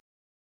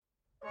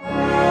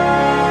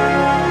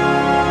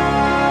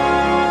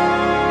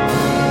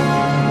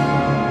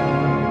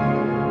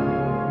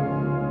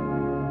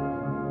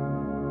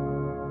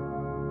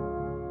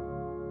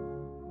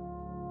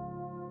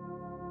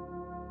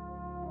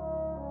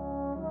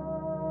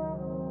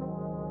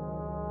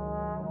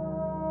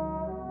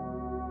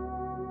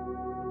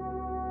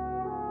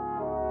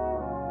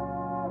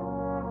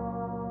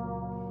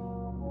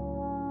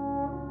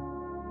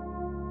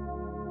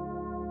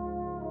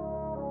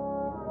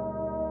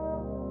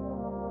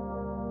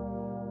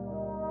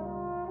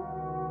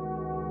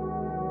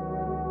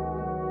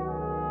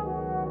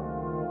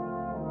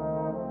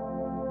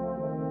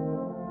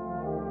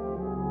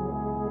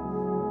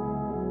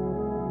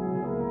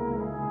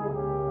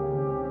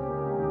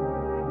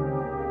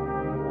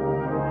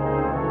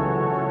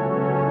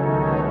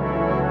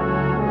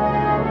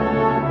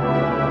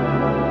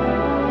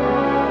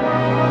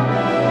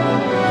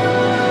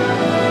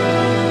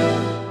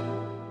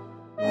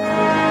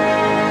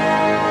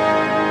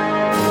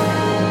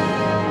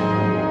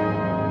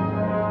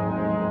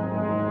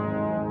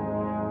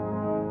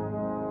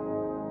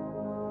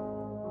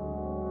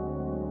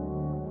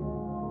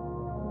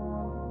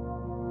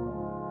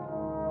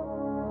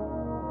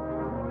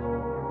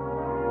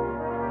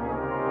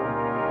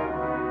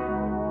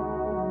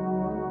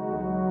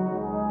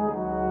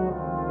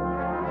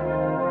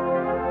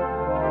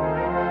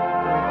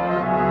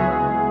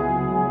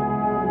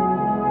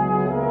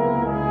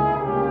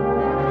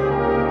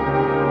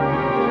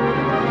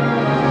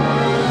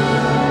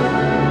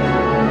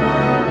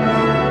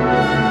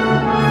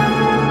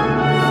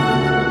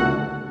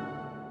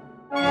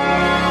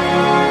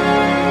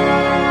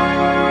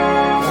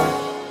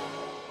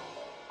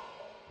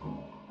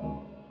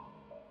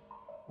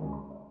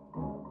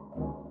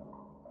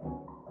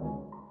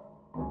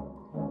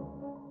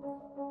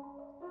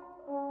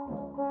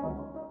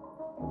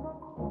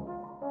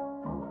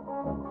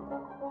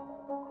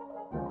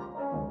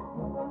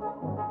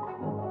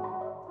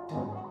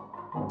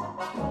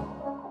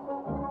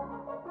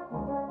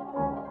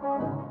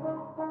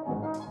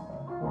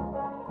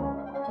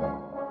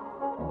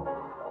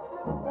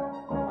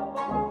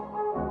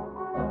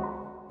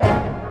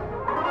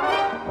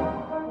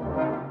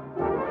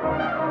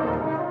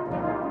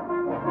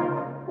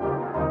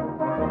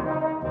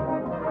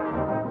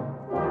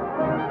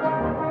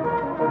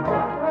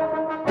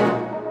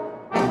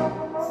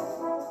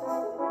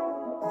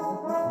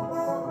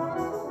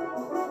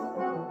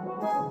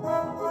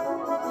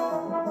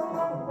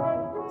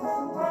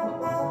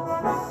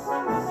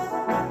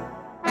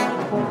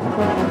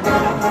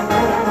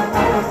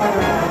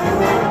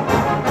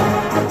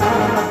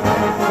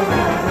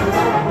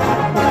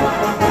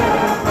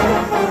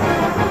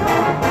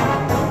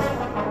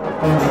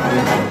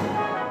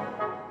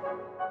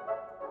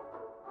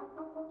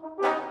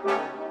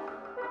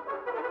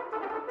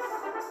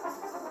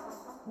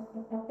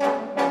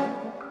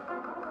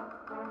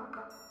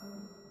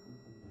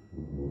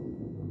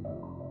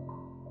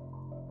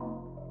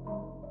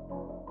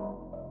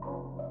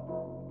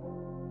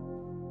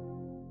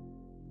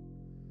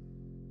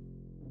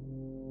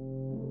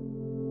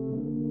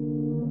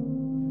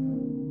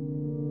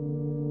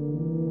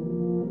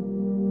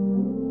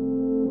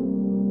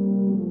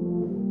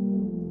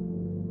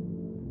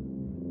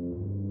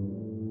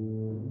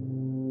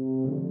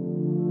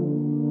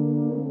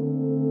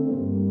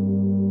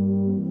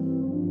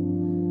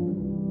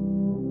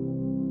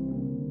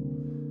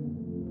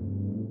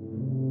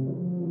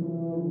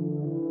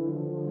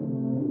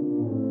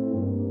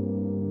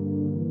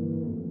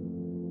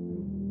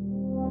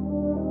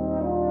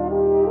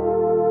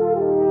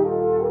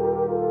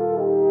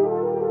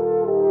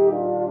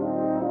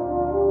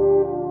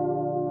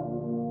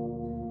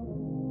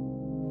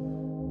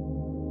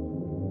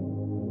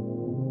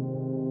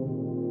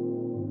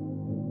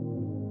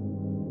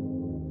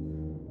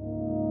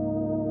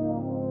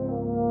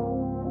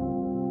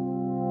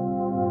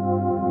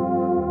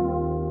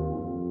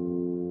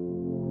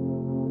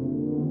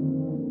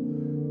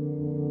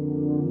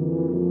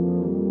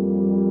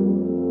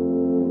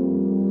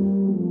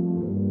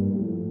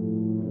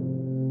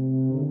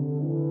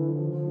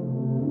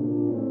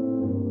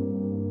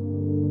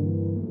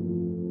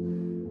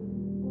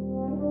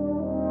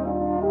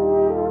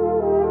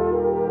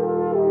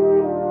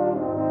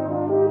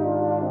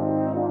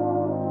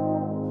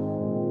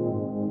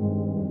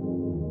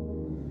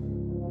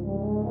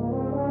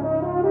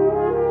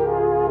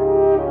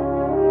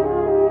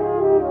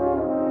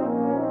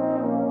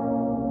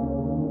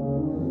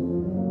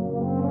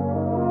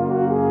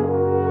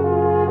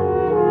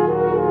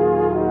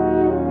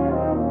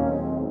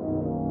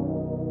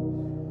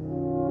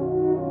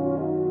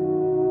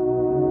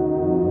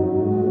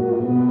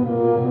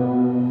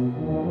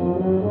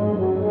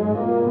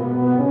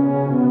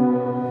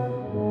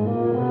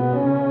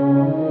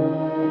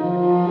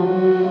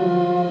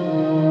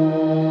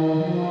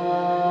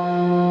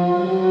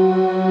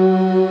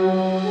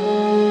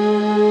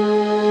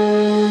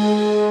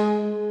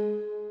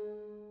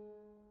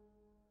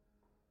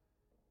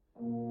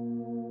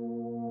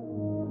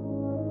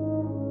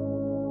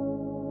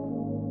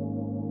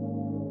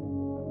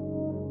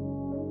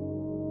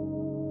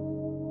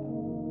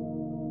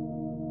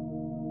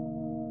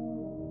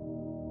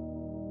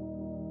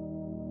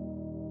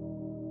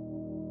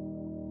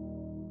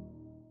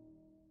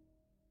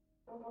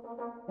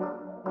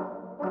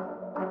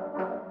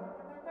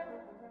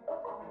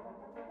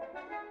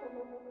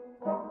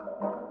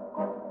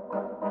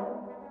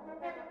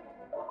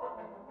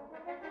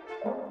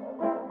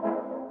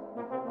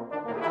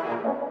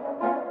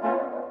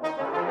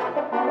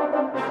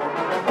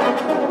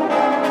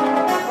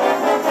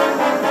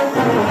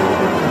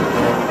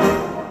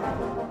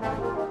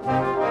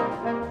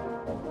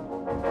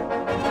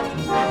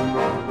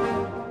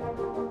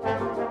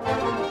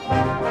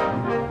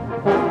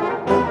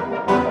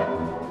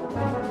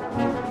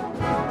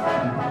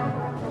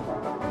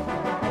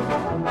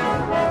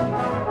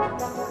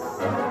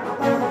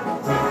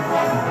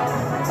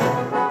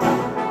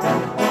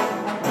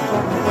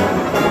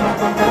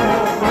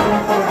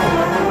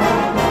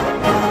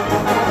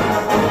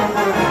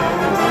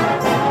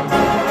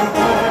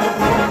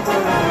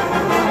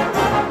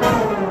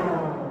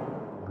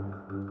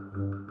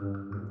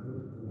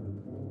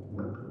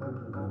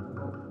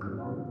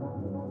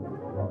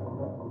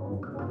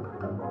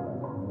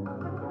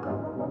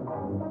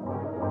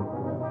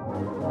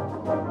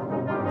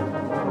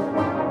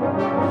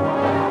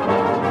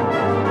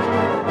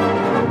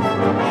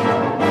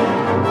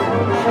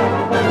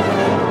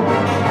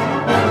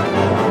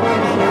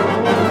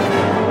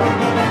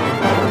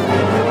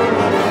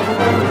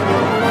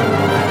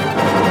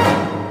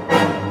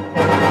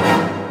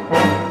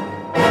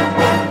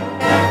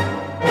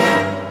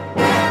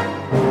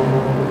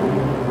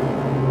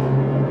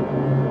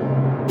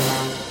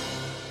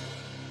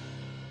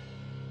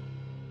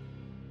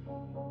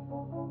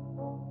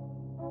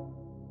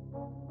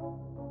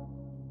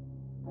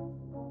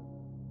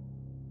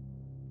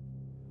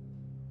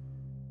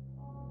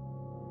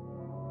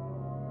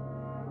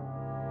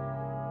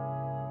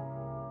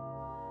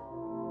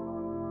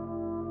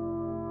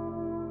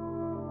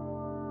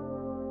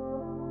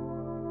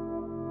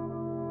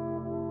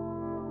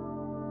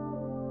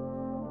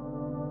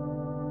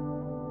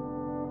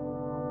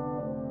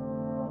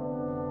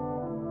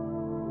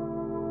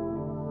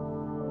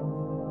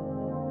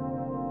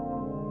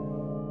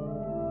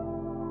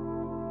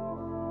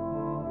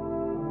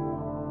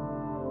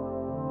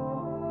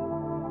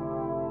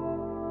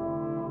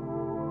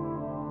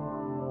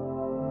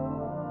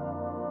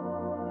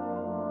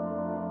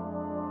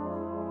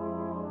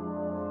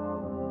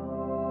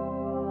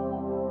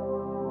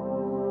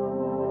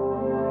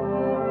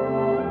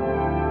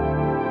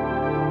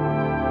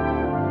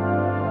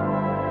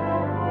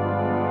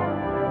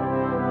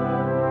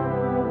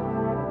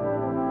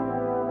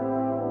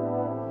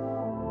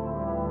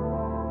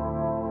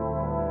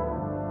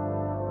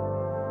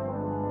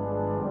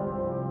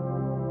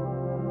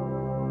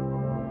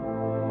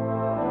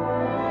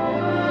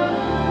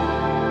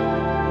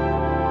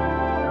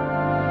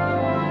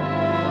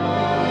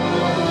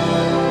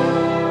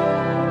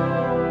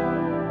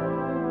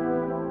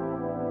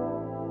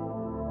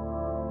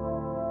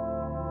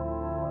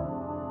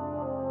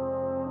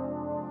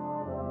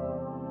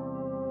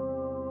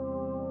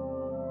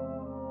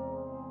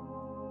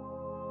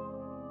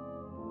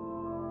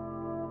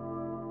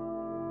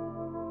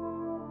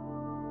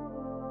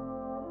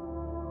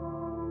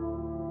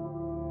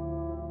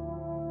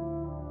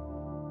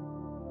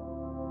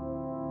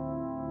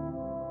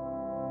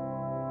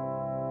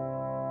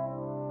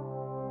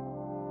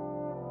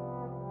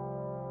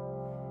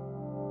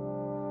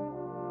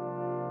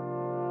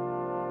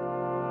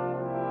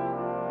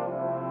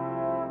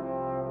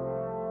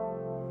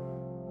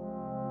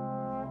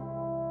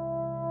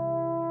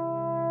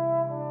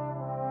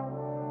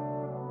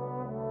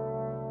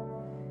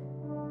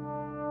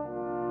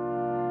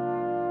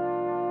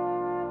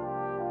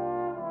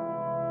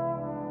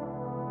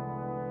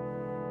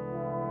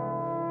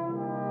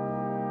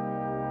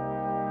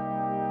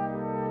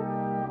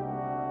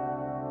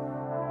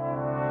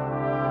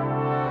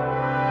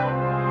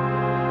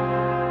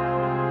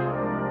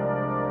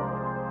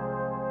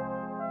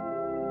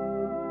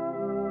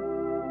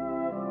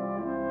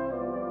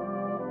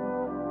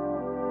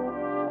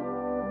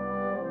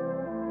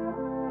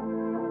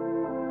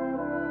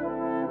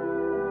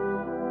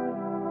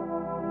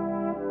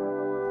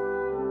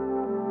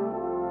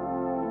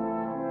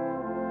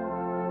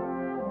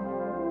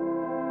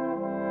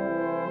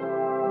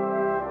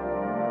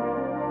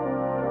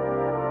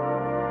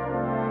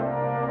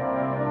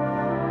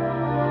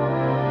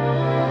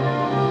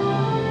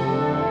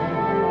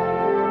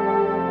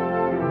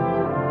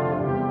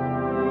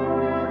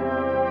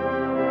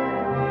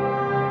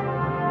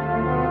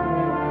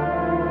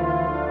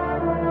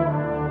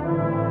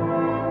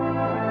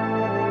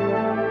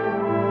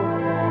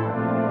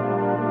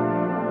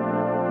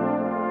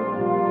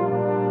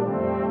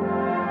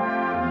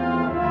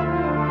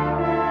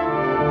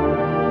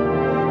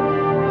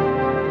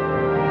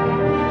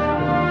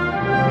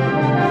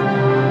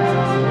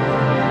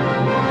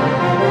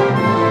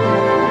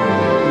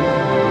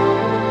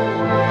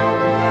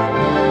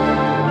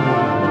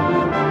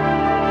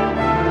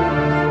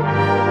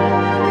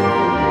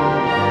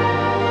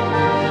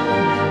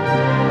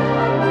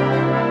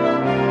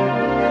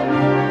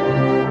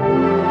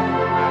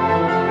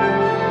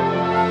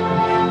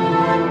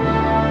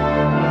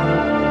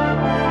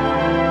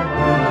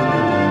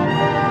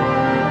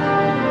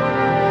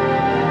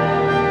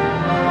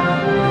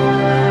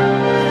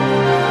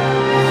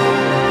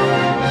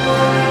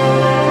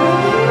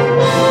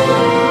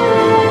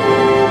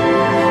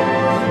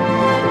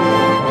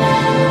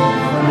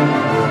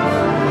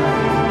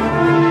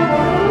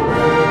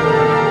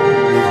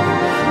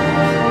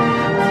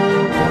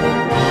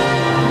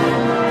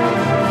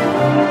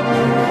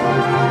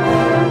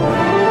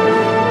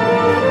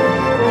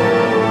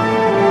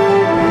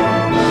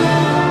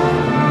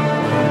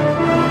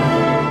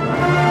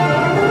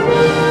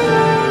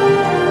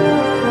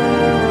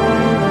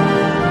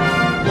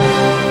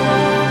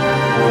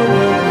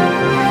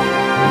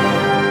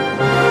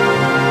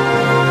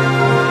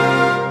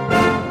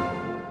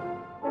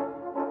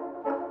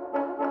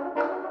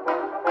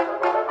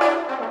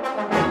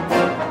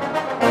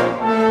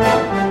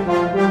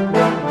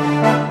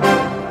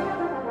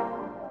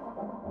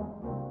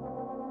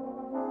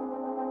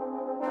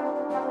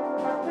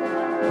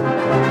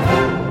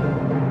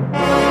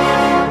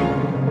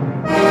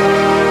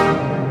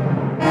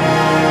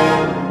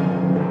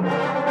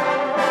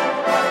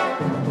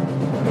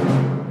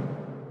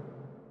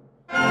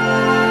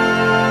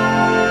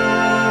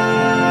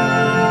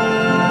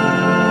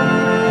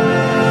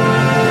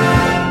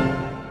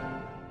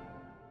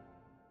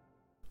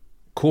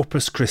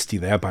 Corpus Christi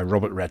there by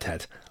Robert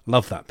Redhead.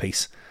 Love that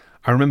piece.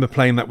 I remember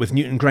playing that with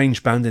Newton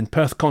Grange Band in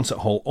Perth Concert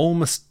Hall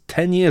almost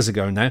 10 years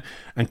ago now,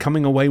 and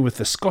coming away with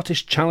the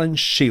Scottish Challenge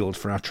Shield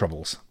for our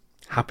troubles.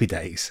 Happy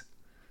days.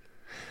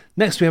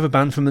 Next we have a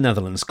band from the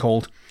Netherlands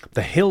called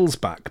the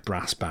Hillsback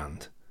Brass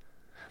Band.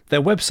 Their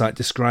website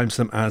describes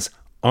them as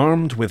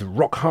armed with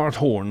rock-hard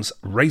horns,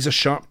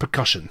 razor-sharp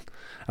percussion,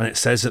 and it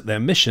says that their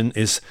mission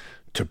is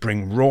to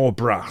bring raw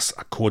brass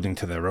according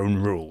to their own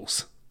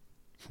rules.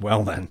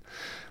 Well then,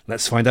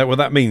 let's find out what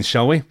that means,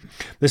 shall we?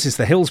 This is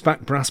the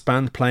Hillsback Brass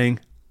Band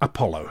playing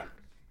Apollo.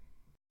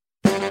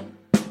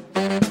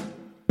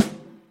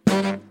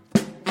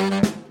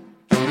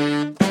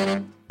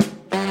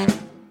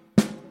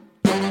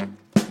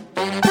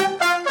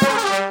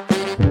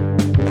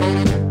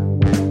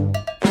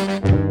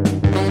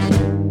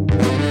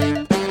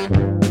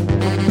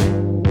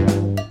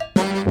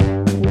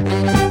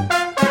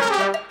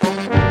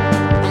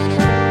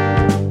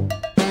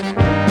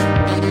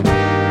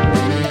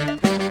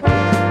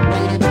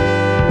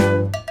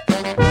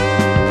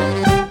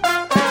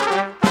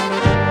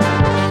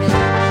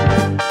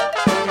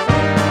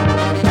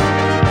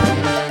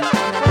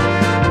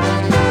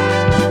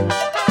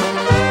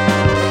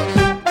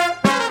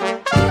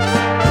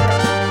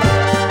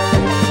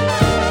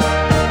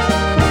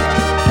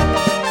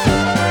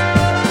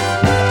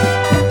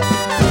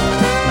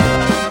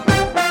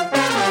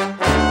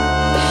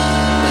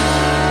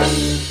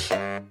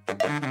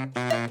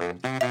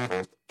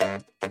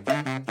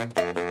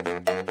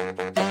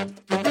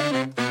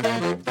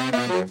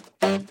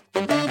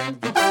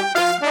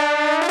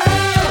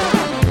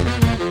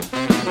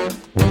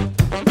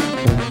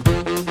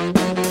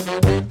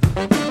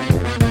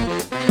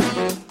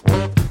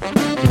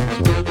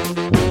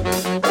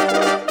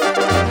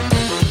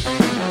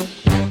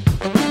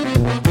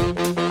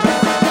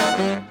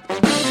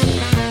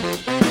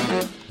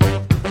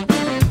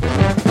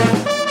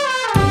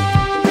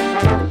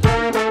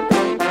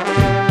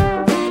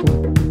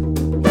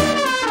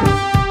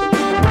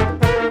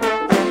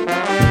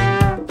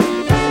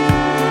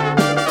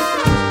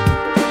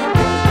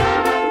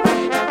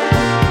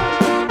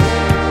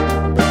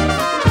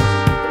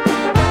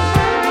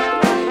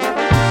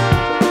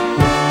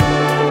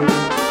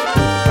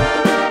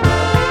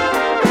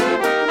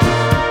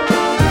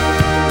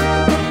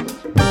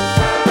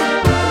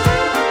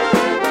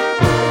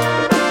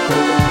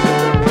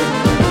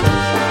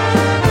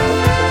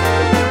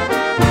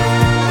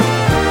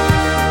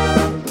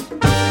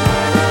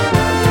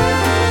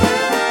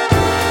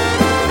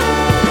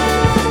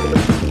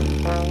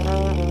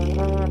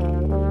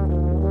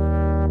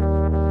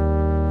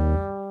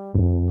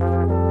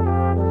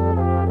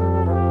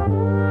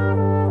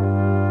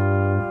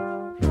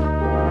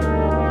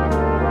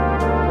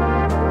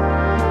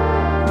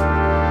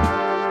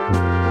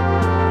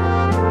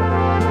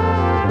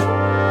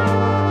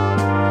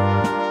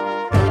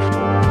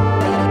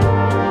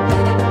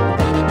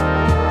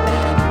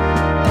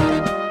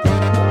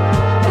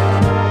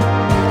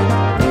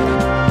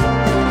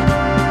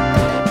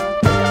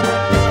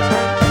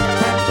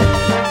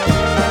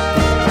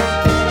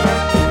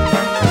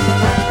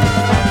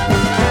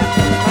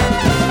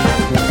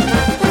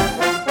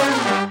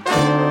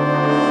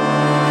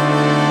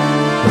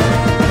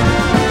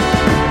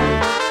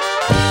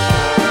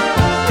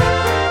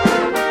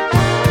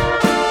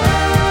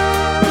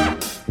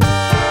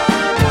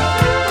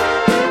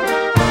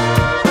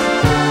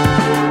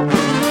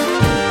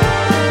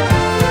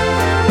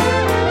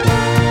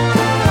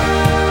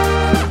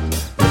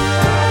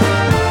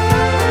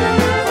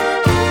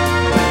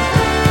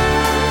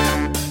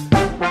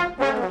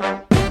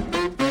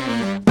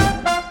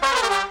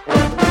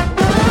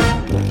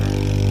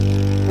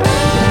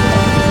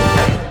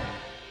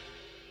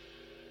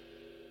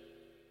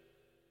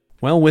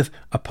 Well, with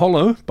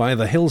Apollo by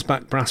the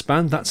Hillsback Brass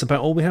Band, that's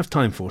about all we have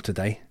time for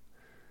today.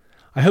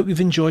 I hope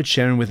you've enjoyed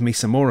sharing with me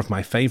some more of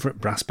my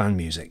favourite brass band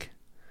music.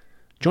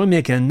 Join me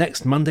again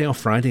next Monday or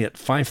Friday at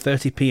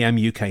 5:30pm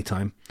UK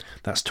time.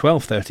 That's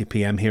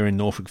 12:30pm here in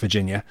Norfolk,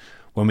 Virginia,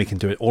 when we can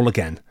do it all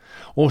again.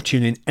 Or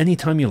tune in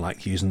anytime you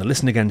like using the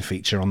Listen Again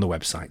feature on the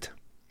website.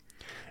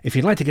 If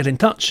you'd like to get in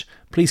touch,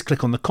 please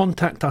click on the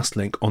Contact Us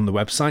link on the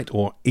website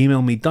or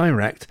email me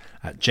direct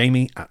at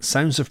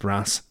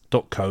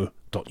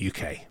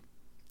jamie@soundsofbrass.co.uk.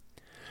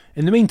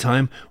 In the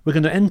meantime, we're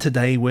going to end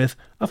today with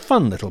a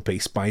fun little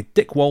piece by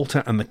Dick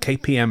Walter and the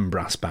KPM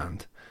Brass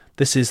Band.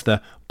 This is the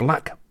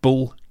Black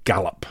Bull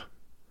Gallop.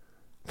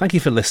 Thank you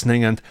for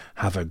listening and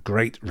have a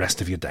great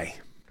rest of your day.